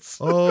 minutes.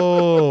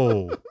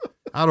 Oh,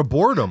 out of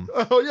boredom.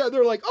 Oh yeah,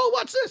 they're like, oh,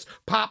 what's this?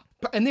 Pop,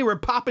 and they were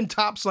popping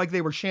tops like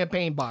they were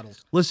champagne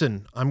bottles.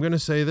 Listen, I'm gonna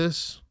say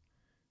this,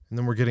 and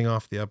then we're getting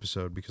off the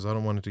episode because I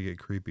don't want it to get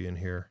creepy in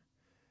here,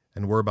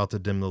 and we're about to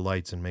dim the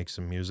lights and make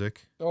some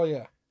music. Oh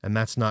yeah. And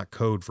that's not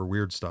code for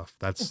weird stuff.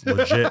 That's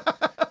legit.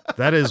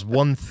 That is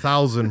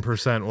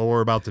 1,000% what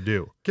we're about to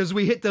do. Because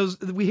we hit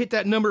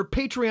that number of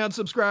Patreon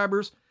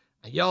subscribers,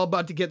 and y'all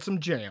about to get some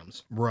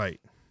jams.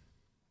 Right.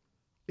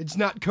 It's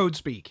not code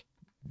speak.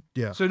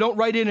 Yeah. So don't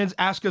write in and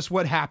ask us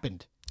what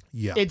happened.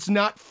 Yeah. It's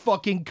not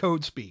fucking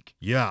code speak.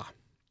 Yeah.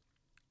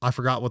 I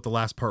forgot what the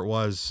last part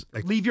was.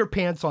 Leave your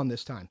pants on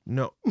this time.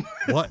 No.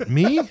 What?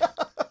 Me?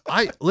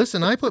 I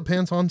put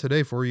pants on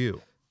today for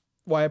you.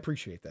 Well, I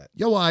appreciate that.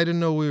 Yeah, well, I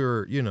didn't know we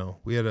were,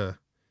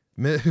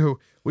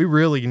 we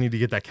really need to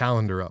get that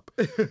calendar up.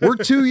 We're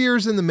 2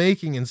 years in the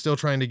making and still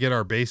trying to get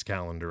our base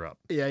calendar up.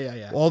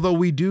 Yeah. Although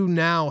we do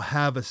now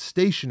have a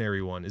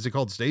stationary one. Is it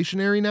called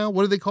stationary now?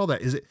 What do they call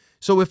that? Is it,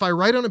 so if I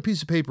write on a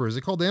piece of paper, is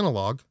it called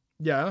analog?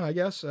 Yeah, I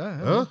guess.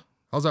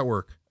 How's that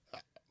work?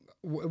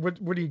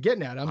 What are you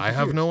getting at? I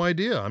have no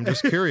idea. I'm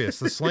just curious.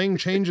 The slang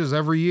changes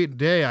every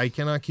day. I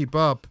cannot keep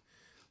up.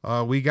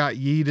 We got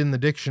yeet in the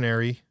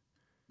dictionary.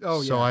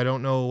 Oh, so yeah. I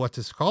don't know what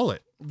to call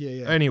it.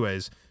 Yeah.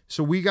 Anyways,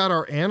 so we got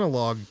our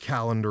analog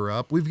calendar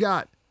up. We've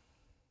got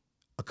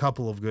a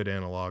couple of good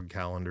analog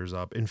calendars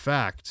up. In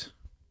fact,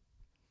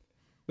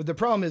 but the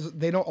problem is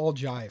they don't all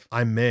jive.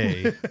 I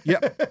may.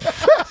 Yep.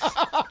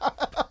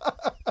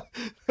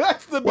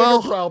 That's the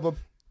bigger problem.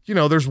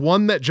 There's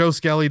one that Joe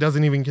Skelly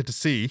doesn't even get to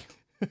see.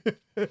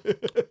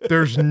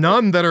 There's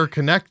none that are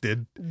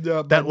connected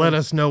that let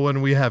us know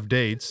when we have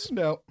dates.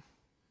 No.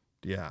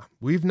 Yeah,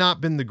 we've not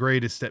been the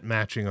greatest at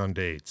matching on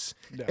dates.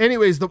 No.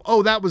 Anyways,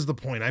 that was the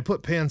point. I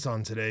put pants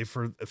on today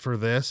for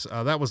this.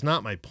 That was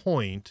not my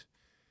point,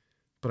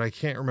 but I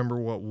can't remember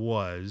what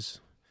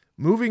was.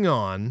 Moving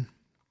on,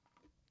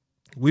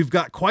 we've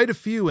got quite a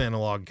few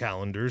analog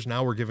calendars.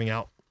 Now we're giving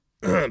out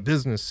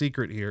business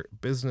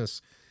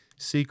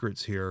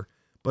secrets here.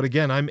 But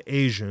again, I'm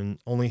Asian,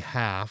 only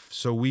half,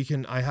 so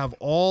I have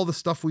all the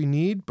stuff we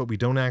need, but we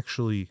don't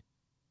actually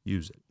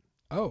use it.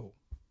 Oh.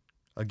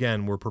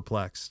 Again, we're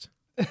perplexed.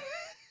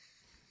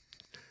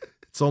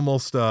 It's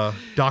almost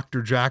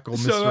Dr. Jekyll,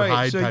 Mr.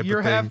 Hyde type you're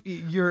of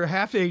thing. You're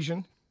half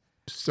Asian.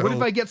 So what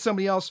if I get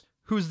somebody else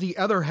who's the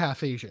other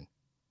half Asian?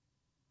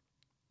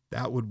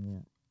 That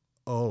would...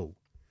 Oh.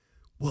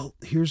 Well,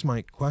 here's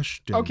my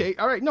question. Okay,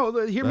 all right. No,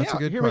 hear me out. That's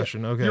a good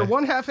question. Okay. You're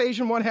one half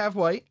Asian, one half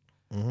white.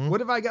 Mm-hmm.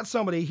 What if I got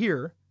somebody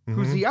here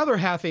who's the other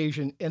half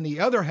Asian and the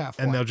other half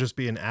white? And they'll just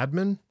be an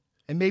admin?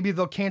 And maybe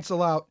they'll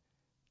cancel out.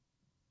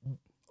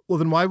 Well,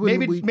 then why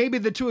wouldn't we... Maybe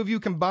the two of you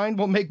combined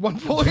will make one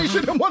full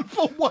Asian and one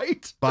full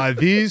white. By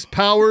these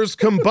powers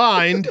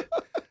combined,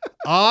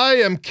 I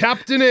am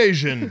Captain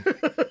Asian.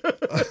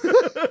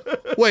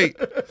 Wait,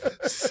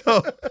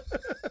 so...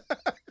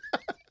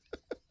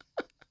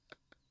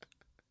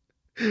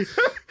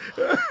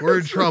 We're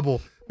in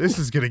trouble. This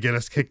is going to get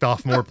us kicked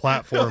off more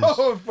platforms.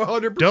 Oh,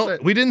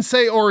 100%. We didn't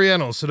say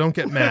Oriental, so don't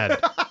get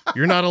mad.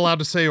 You're not allowed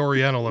to say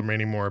Oriental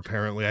anymore,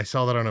 apparently. I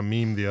saw that on a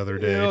meme the other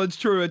day. No, it's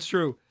true. It's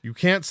true. You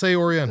can't say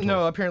Oriental.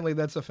 No, apparently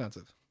that's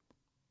offensive.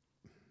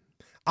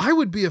 I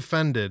would be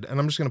offended, and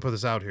I'm just going to put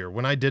this out here.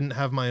 When I didn't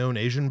have my own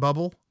Asian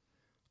bubble,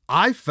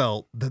 I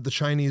felt that the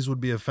Chinese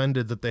would be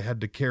offended that they had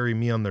to carry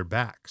me on their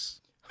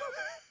backs.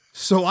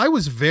 So I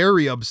was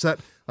very upset.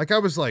 I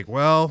was like,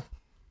 well,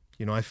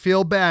 I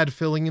feel bad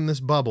filling in this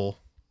bubble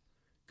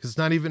because it's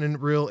not even in a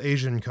real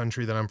Asian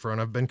country that I'm from.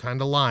 I've been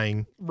kind of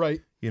lying. Right.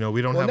 We don't have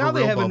a real Well, now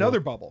they have bubble. another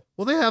bubble.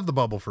 Well, they have the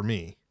bubble for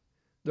me.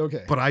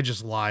 Okay. But I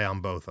just lie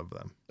on both of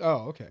them.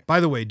 Oh, okay. By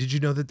the way, did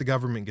you know that the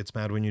government gets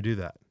mad when you do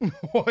that?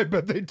 Well, I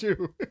bet they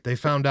do. They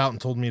found out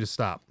and told me to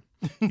stop.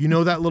 You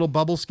know that little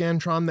bubble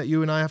scantron that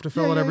you and I have to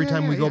fill out every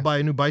time we go buy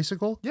a new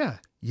bicycle? Yeah.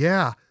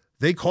 Yeah.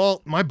 They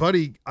call my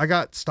buddy. I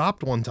got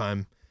stopped one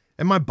time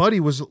and my buddy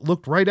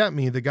looked right at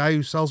me, the guy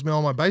who sells me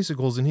all my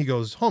bicycles. And he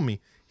goes, homie,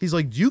 he's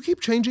like, do you keep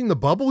changing the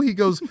bubble? He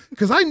goes,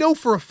 because I know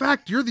for a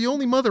fact you're the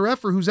only mother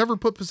effer who's ever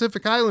put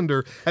Pacific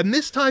Islander. And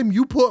this time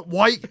you put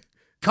white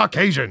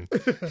Caucasian.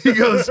 He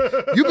goes,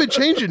 you've been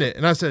changing it.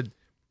 And I said,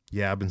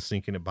 yeah, I've been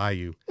sneaking it by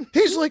you.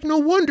 He's like, no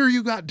wonder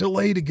you got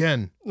delayed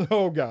again.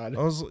 Oh, God.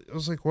 I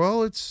was like,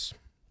 well, it's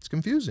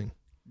confusing.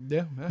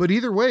 Yeah. But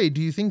either way,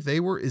 do you think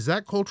is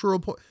that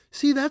cultural?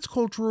 See, that's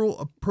cultural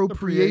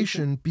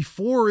appropriation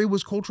before it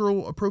was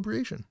cultural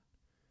appropriation.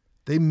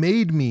 They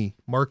made me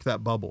mark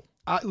that bubble.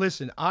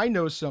 Listen, I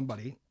know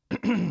somebody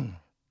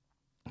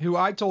who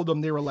I told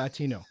them they were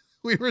Latino.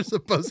 We were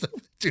supposed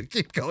to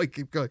keep going.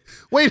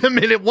 Wait a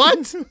minute.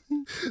 What?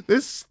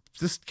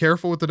 Just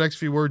careful with the next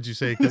few words you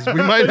say, because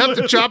we might have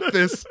to chop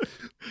this.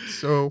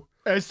 So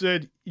I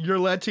said, you're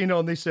Latino.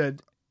 And they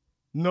said,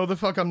 no, the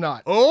fuck I'm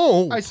not.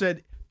 Oh, I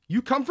said,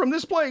 you come from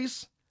this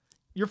place.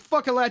 You're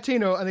fucking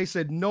Latino. And they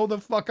said, no, the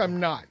fuck I'm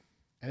not.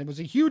 And it was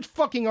a huge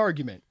fucking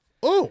argument.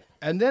 Oh.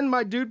 And then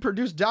my dude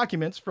produced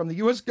documents from the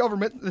U.S.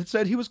 government that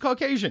said he was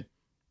Caucasian.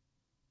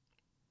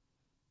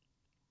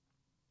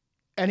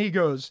 And he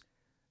goes,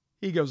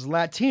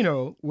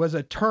 Latino was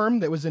a term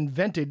that was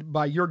invented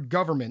by your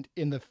government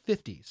in the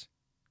 50s.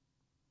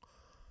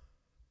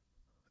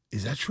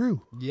 Is that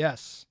true?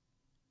 Yes.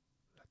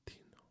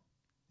 Latino.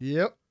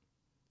 Yep.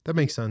 That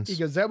makes sense. He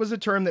goes, that was a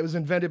term that was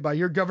invented by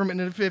your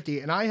government in the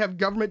 50s, and I have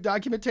government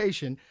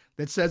documentation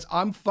that says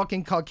I'm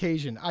fucking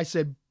Caucasian. I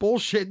said,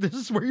 bullshit, this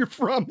is where you're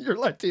from. You're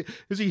Latino.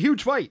 It was a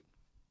huge fight.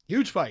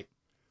 Huge fight.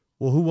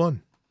 Well, who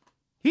won?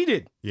 He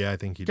did. Yeah, I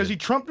think he did. Because he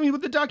trumped me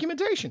with the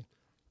documentation.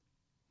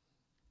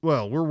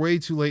 Well, we're way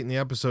too late in the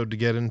episode to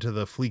get into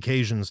the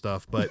Fleekasian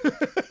stuff, but...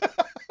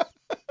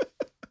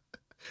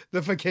 The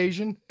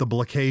Fleekasian? The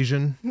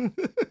Blackasian.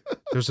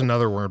 There's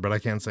another word, but I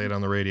can't say it on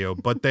the radio.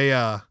 But they,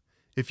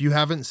 if you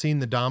haven't seen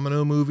the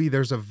Domino movie,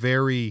 there's a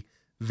very,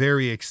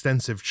 very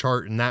extensive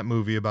chart in that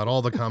movie about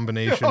all the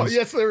combinations Oh,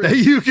 yes, there is. that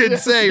you could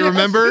say, yes,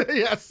 remember?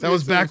 Yes. That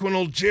was back when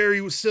old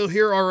Jerry was still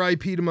here.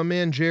 R.I.P. to my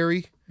man,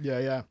 Jerry. Yeah,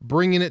 yeah.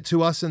 Bringing it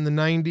to us in the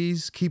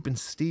 90s, keeping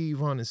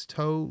Steve on his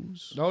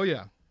toes. Oh,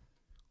 yeah.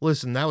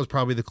 Listen, that was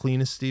probably the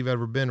cleanest Steve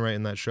ever been right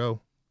in that show.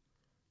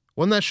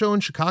 Wasn't that show in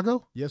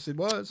Chicago? Yes, it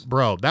was.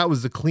 Bro, that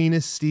was the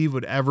cleanest Steve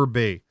would ever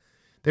be.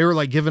 They were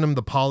like giving him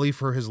the poly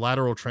for his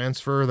lateral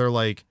transfer. They're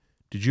like,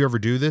 did you ever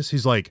do this?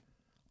 He's like,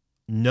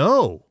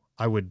 no,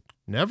 I would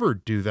never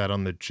do that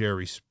on the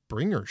Jerry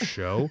Springer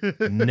show.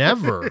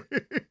 Never.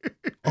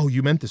 Oh,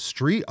 you meant the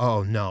street?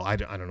 Oh, no, I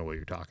don't know what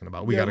you're talking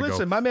about. We got to go.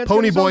 Listen, my man's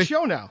Pony got his boy, own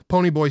show now.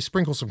 Pony Boy,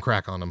 sprinkle some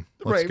crack on him.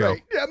 Let's go.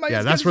 Right. Yeah,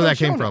 Yeah, that's where that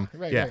came from.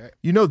 Right, yeah. right.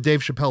 You know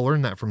Dave Chappelle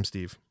learned that from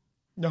Steve.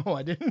 No,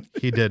 I didn't.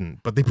 He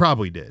didn't, but they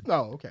probably did.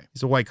 Oh, okay.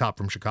 He's a white cop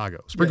from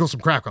Chicago. Sprinkle some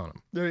crack on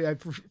him. Yeah,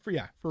 for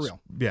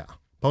real. Yeah.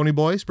 Pony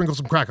Boy, sprinkle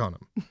some crack on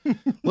him.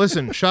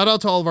 Listen, shout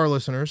out to all of our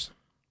listeners.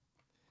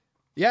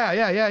 Yeah.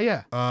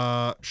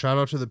 Shout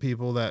out to the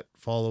people that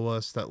follow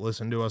us, that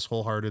listen to us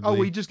wholeheartedly. Oh,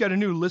 we just got a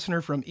new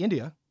listener from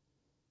India.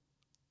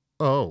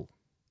 Oh.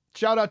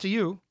 Shout out to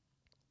you,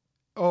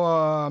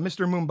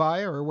 Mr.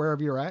 Mumbai, or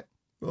wherever you're at.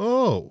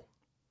 Oh.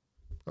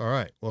 All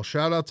right. Well,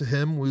 shout out to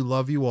him. We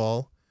love you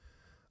all.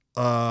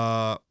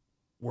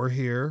 We're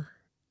here.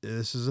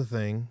 This is a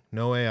thing.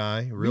 No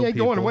AI. Real We ain't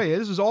people. going away.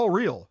 This is all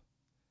real.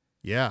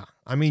 Yeah.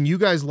 I mean, you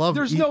guys love...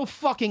 There's no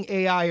fucking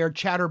AI or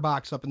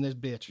chatterbox up in this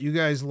bitch. You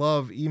guys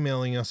love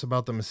emailing us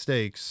about the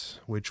mistakes,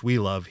 which we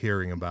love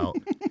hearing about,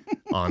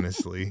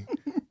 honestly.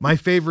 My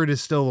favorite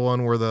is still the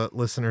one where the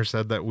listener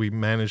said that we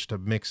managed to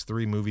mix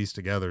 3 movies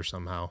together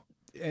somehow.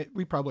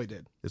 We probably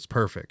did. It's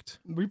perfect.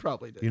 We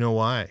probably did. You know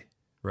why,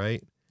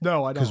 right?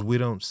 No, I Because don't. we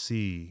don't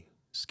see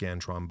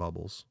Scantron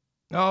bubbles.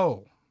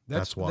 No,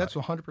 That's why. That's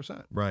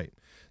 100%. Right.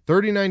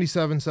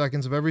 97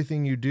 seconds of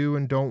everything you do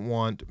and don't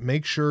want.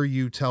 Make sure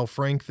you tell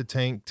Frank the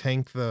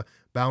Tank the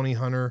bounty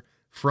hunter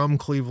from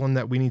Cleveland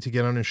that we need to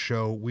get on his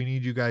show. We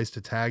need you guys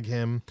to tag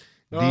him,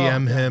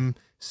 DM him,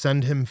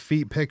 send him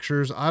feet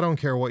pictures. I don't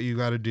care what you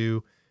got to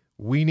do.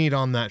 We need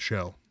on that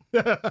show.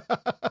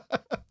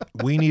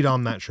 We need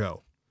on that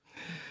show.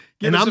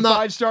 Give us a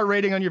 5-star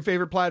rating on your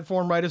favorite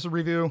platform. Write us a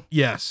review.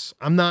 Yes.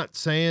 I'm not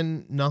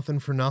saying nothing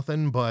for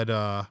nothing, but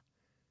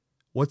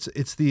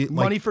it's the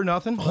Money for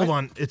nothing. Hold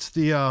on. It's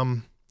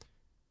the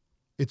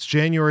it's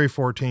January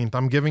 14th.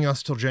 I'm giving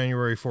us till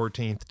January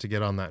 14th to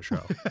get on that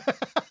show.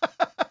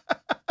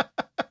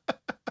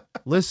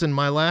 Listen,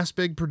 my last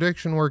big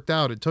prediction worked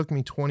out. It took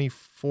me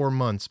 24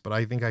 months, but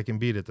I think I can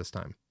beat it this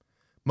time.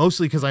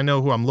 Mostly because I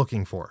know who I'm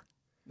looking for.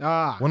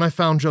 When I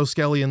found Joe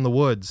Skelly in the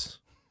woods,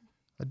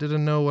 I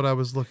didn't know what I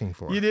was looking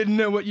for. You didn't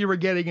know what you were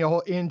getting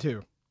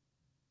into.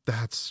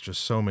 That's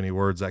just so many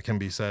words that can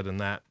be said in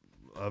that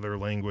other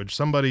language.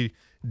 Somebody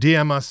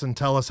DM us and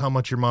tell us how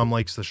much your mom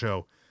likes the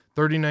show.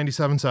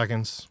 97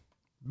 seconds.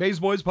 Bays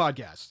Boys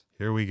Podcast.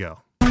 Here we go.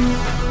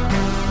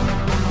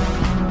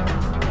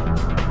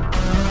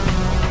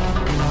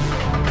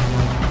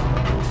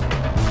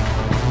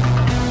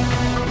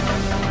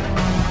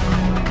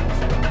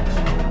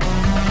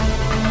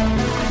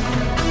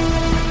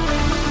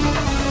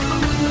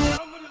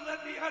 Somebody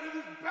let me out of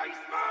this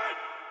basement!